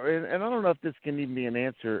demographic? And I don't know if this can even be an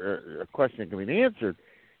answer or a question that can be answered.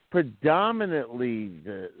 Predominantly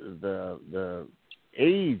the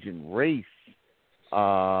age and race,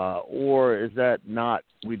 or is that not?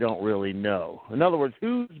 We don't really know. In other words,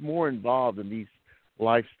 who's more involved in these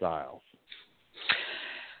lifestyles?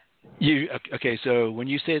 Okay, so when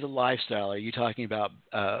you say the lifestyle, are you talking about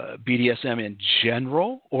BDSM in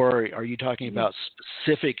general, or are you talking about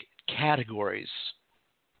specific categories,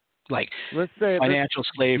 like let's say financial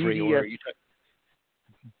slavery, BDS, or are you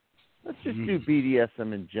let's just do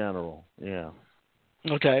BDSM in general, yeah.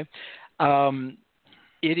 Okay.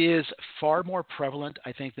 It is far more prevalent,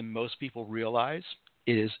 I think, than most people realize.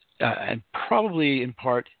 is, and probably in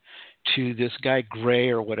part to this guy Gray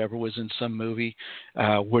or whatever was in some movie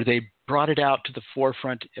where they brought it out to the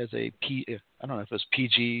forefront as I don't know if it was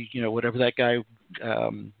PG, whatever that guy.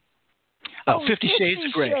 50 Shades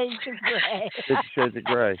of Grey. 50 Shades of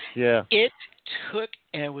Grey. Yeah. It took,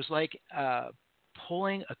 and it was like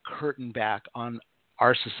pulling a curtain back on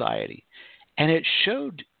our society, and it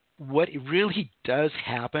showed what really does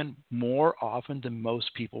happen more often than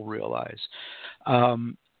most people realize.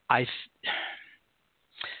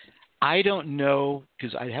 I don't know,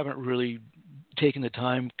 because I haven't really taken the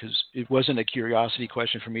time, because it wasn't a curiosity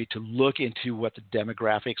question for me to look into what the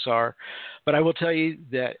demographics are. But I will tell you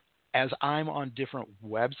that as I'm on different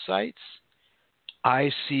websites,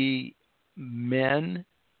 I see men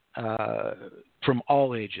from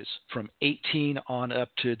all ages, from 18 on up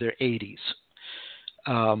to their 80s.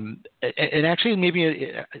 And actually, maybe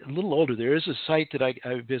a little older. There is a site that I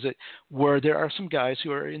visit where there are some guys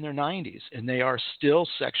who are in their 90s and they are still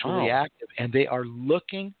sexually active and they are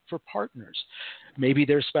looking for partners. Maybe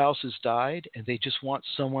their spouse has died and they just want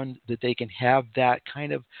someone that they can have that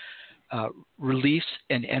kind of release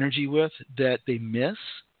and energy with that they miss.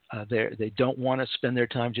 They don't want to spend their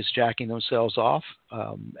time just jacking themselves off,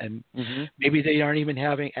 and maybe they aren't even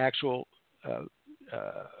having actual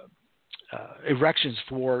erections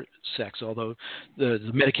for sex, although the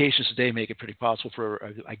medications today make it pretty possible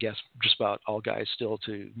for, I guess, just about all guys still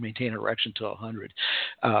to maintain an erection till 100.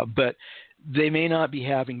 But they may not be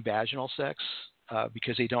having vaginal sex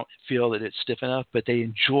because they don't feel that it's stiff enough, but they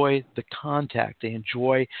enjoy the contact. They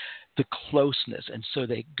enjoy the closeness, and so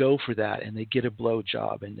they go for that, and they get a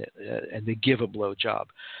blowjob, and they give a blowjob.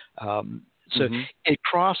 So it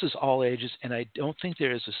crosses all ages, and I don't think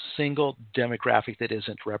there is a single demographic that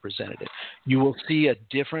isn't represented. You will see a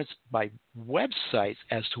difference by websites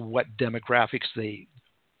as to what demographics they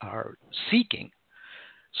are seeking.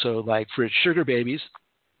 So like for sugar babies,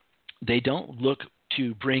 they don't look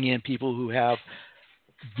to bring in people who have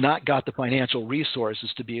not got the financial resources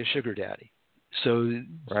to be a sugar daddy. So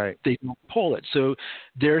they don't pull it. So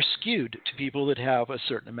they're skewed to people that have a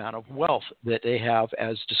certain amount of wealth that they have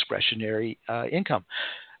as discretionary income.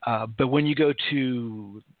 But when you go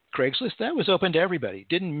to Craigslist, that was open to everybody. It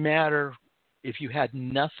didn't matter if you had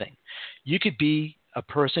nothing. You could be a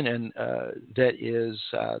person that is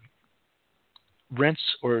rents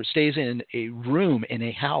or stays in a room in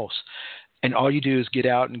a house, and all you do is get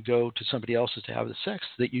out and go to somebody else's to have the sex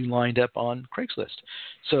that you lined up on Craigslist.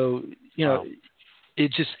 So,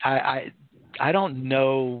 it just, I don't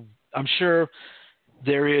know. I'm sure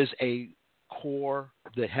there is a core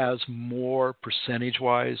that has more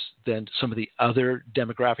percentage-wise than some of the other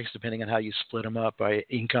demographics, depending on how you split them up by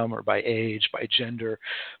income or by age, by gender,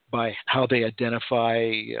 by how they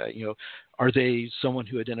identify, are they someone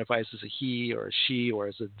who identifies as a he or a she or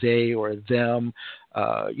as a they or a them?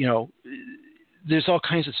 There's all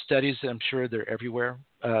kinds of studies that I'm sure they're everywhere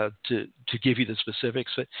to give you the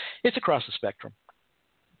specifics. But it's across the spectrum,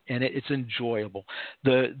 and it's enjoyable.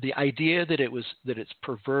 The idea that it's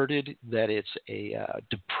perverted, that it's a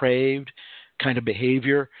depraved kind of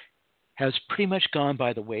behavior, has pretty much gone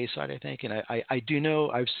by the wayside, I think. And I do know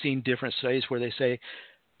I've seen different studies where they say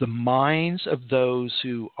the minds of those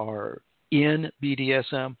who are in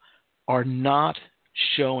BDSM are not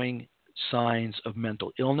showing signs of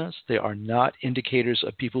mental illness. They are not indicators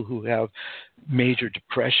of people who have major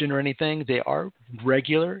depression or anything. They are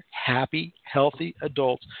regular, happy, healthy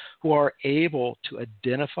adults who are able to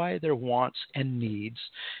identify their wants and needs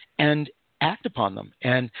and act upon them.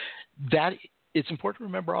 And that it's important to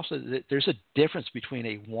remember also that there's a difference between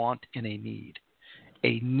a want and a need.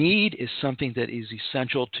 A need is something that is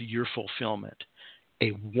essential to your fulfillment.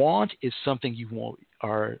 A want is something you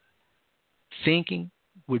are thinking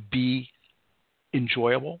would be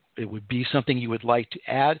enjoyable. It would be something you would like to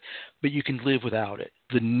add, but you can live without it.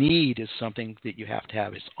 The need is something that you have to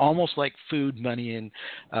have. It's almost like food, money, and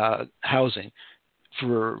housing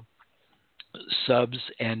for subs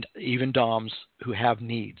and even doms who have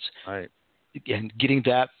needs. Right. And getting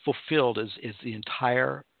that fulfilled is the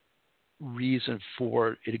entire reason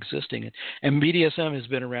for it existing. And BDSM has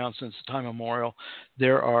been around since time immemorial.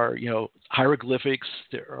 There are, hieroglyphics,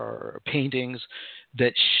 there are paintings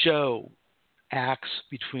that show acts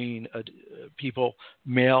between people,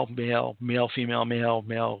 male, male, male, female, male,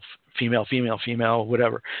 male, female, female, female,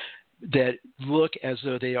 whatever, that look as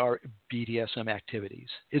though they are BDSM activities.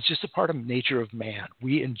 It's just a part of nature of man.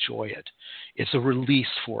 We enjoy it. It's a release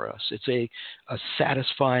for us. It's a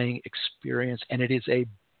satisfying experience, and it is a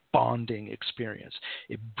bonding experience.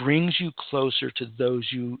 It brings you closer to those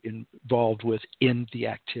you involved with in the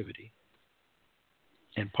activity.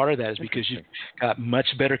 And part of that is because you've got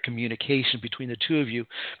much better communication between the two of you,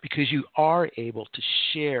 because you are able to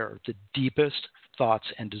share the deepest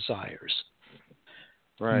thoughts and desires.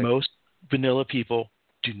 Right. Most vanilla people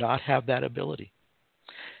do not have that ability.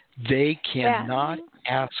 They cannot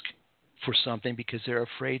ask for something because they're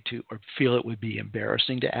afraid to, or feel it would be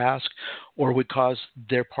embarrassing to ask, or would cause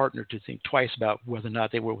their partner to think twice about whether or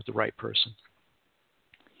not they were with the right person.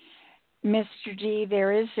 Mr. D,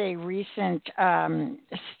 there is a recent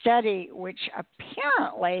study which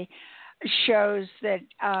apparently shows that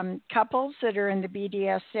couples that are in the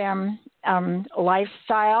BDSM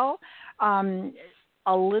lifestyle,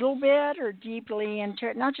 a little bit or deeply into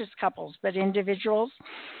it, not just couples, but individuals,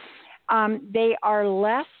 they are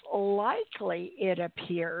less likely, it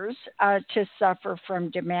appears, to suffer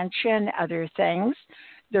from dementia and other things.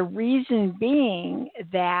 The reason being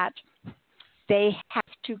that they have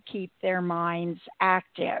to keep their minds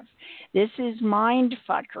active. This is mind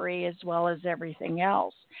fuckery as well as everything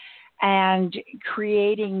else. And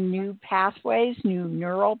creating new pathways, new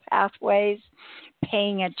neural pathways,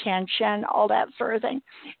 paying attention, all that sort of thing.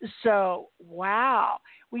 So, wow,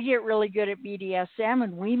 we get really good at BDSM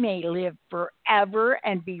and we may live forever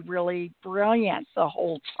and be really brilliant the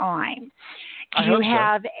whole time. Do you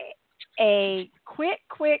have a quick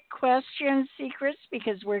question, Secrets,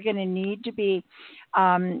 because we're going to need to be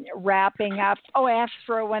wrapping up. Oh, I have to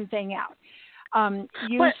throw one thing out.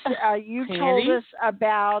 You told us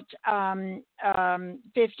about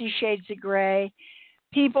 50 Shades of Grey.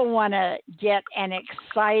 People want to get an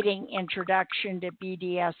exciting introduction to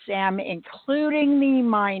BDSM, including the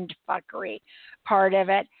mind fuckery part of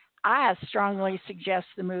it. I strongly suggest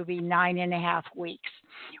the movie 9.5 Weeks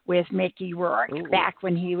with Mickey Rourke back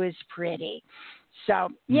when he was pretty. So,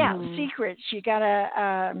 yeah, Secrets, you got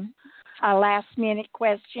a last-minute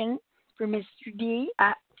question for Mr. D?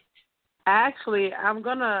 Actually, I'm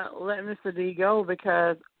going to let Mr. D go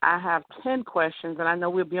because I have 10 questions, and I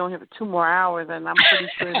know we'll be on here for 2 more hours, and I'm pretty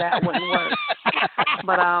sure that wouldn't work.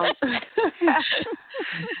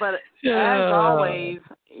 But as always,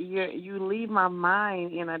 you leave my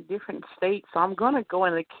mind in a different state, so I'm going to go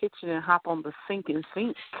in the kitchen and hop on the sink. And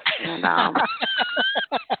I'm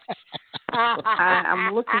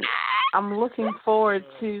looking forward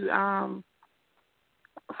to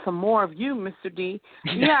some more of you, Mr. D.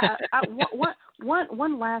 Yeah,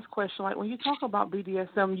 one last question. Like when you talk about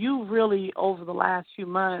BDSM, you really over the last few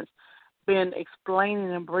months been explaining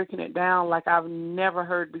and breaking it down like I've never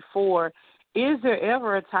heard before. Is there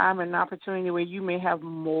ever a time and an opportunity where you may have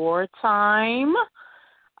more time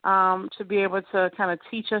to be able to kind of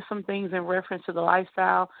teach us some things in reference to the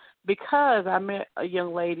lifestyle? Because I met a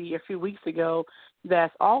young lady a few weeks ago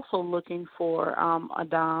that's also looking for a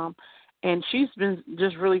dom, and she's been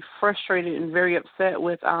just really frustrated and very upset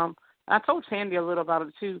with, I told Tandy a little about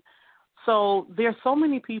it too. So there's so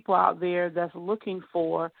many people out there that's looking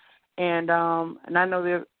for, and I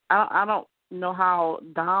know I don't know how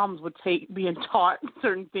doms would take being taught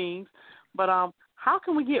certain things, but how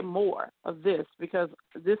can we get more of this? Because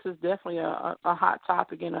this is definitely a hot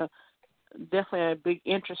topic and definitely a big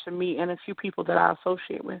interest for me and a few people that I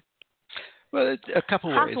associate with. Well, a couple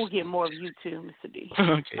ways. How can we get more of you too, Mr. D?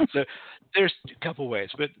 Okay, so there's a couple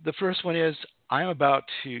ways. But the first one is I'm about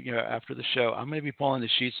to, after the show, I'm going to be pulling the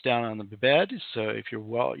sheets down on the bed. So if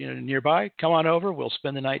you're nearby, come on over. We'll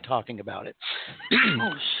spend the night talking about it.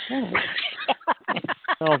 Oh, shit.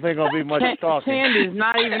 I don't think there'll be much talking. Tandy's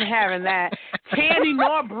not even having that. Tandy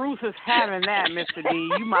nor Bruce is having that, Mr. D.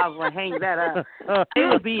 You might as well hang that up. They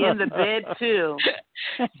will be in the bed, too.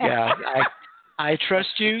 Yeah, I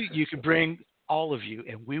trust you. You can bring all of you,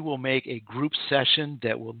 and we will make a group session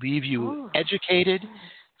that will leave you educated,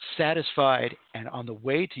 satisfied, and on the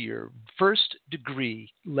way to your first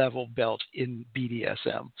degree level belt in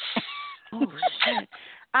BDSM. Oh, shit.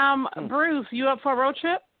 Bruce, you up for a road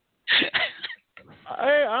trip?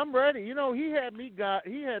 Hey, I'm ready. He had me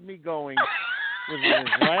going with his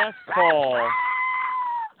last call.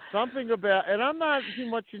 Something about, and I'm not too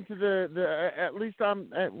much into the at least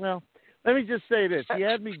well, let me just say this. He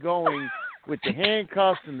had me going with the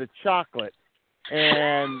handcuffs and the chocolate.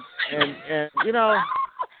 And there's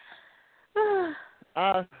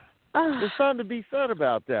something to be said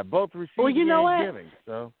about that, both receiving and giving.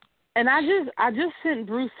 So. And I just sent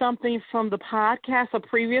Bruce something from the podcast, a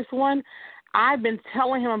previous one. I've been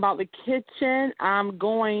telling him about the kitchen. I'm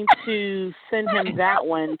going to send him that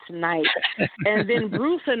one tonight. And then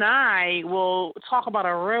Bruce and I will talk about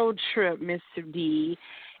a road trip, Mr. D.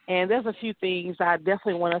 And there's a few things I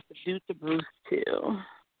definitely want us to do to Bruce, too.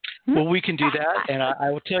 Well, we can do that. And I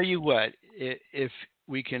will tell you what, if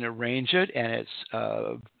we can arrange it and it's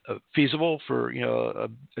feasible for a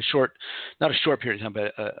short, not a short period of time,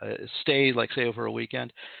 but a stay, like say over a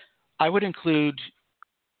weekend, I would include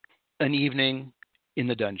an evening in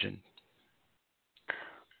the dungeon.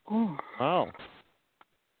 Oh. Oh.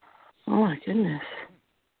 Oh my goodness.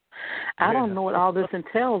 I don't know what all this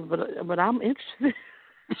entails, but I'm interested.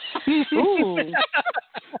 Ooh.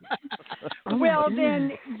 Well,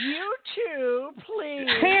 then you two, please.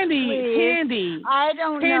 Tandy. I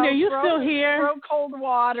don't know. Tandy, are you still here? Throw cold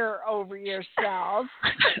water over yourselves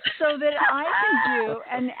so that I can do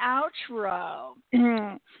an outro.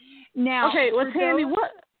 Now, okay. Well, Tandy,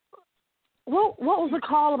 what was the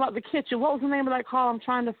call about the kitchen? What was the name of that call? I'm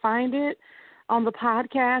trying to find it on the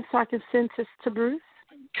podcast so I can send this to Bruce.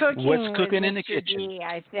 What's cooking in the kitchen? D,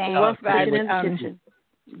 I think. What's cooking in the kitchen?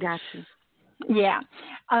 Gotcha. Yeah.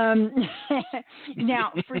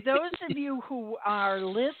 Now, for those of you who are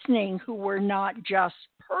listening who were not just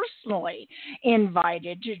personally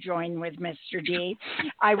invited to join with Mr. D,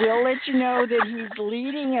 I will let you know that he's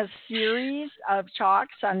leading a series of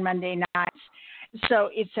talks on Monday nights. So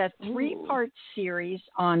it's a 3-part series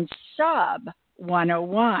on Sub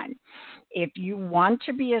 101. If you want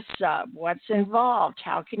to be a sub, what's involved?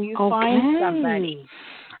 How can you find somebody?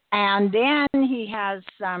 And then he has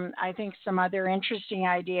some other interesting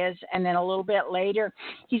ideas. And then a little bit later,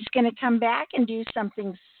 he's going to come back and do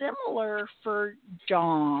something similar for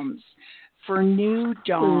DOMs, for new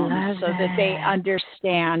DOMs, so that they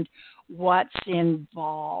understand what's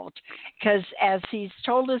involved. Because as he's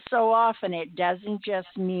told us so often, it doesn't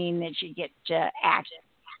just mean that you get to act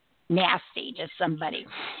nasty to somebody.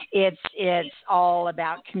 It's all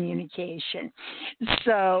about communication.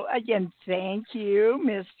 So again, thank you,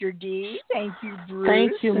 Mr. D. Thank you, Bruce.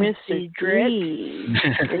 Thank you, Mr. D.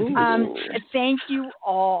 Thank you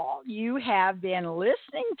all. You have been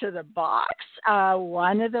listening to The Box,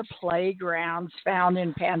 one of the playgrounds found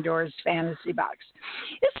in Pandora's Fantasy Box.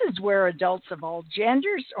 This is where adults of all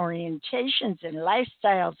genders, orientations, and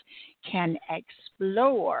lifestyles can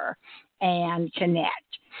explore and connect.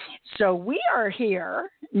 So we are here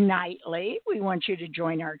nightly. We want you to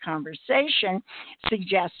join our conversation,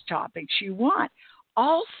 suggest topics you want.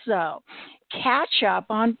 Also, catch up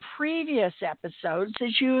on previous episodes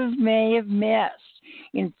that you may have missed.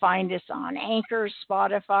 You can find us on Anchor,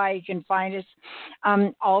 Spotify. You can find us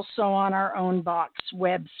also on our own box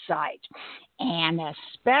website. And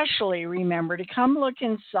especially remember to come look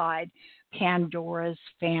inside Pandora's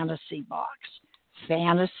Fantasy Box.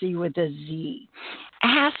 Fantasy with a Z.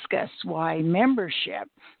 Ask us why membership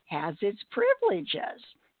has its privileges.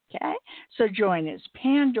 Okay? So join us,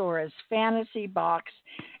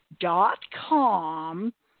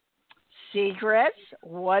 Pandora'sFantasyBox.com. Secrets.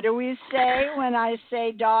 What do we say when I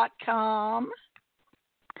say .com?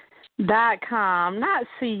 .com, not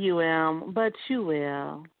CUM, but you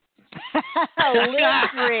will. Live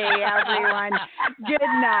free, everyone. Good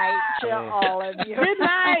night to all of you. Good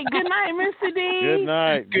night, Mr. D.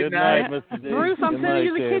 Good night, Mr. D. Bruce, I'm sending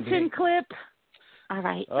you the Tandy. kitchen clip. All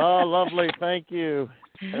right. Oh, lovely. Thank you.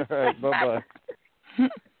 All right, bye-bye.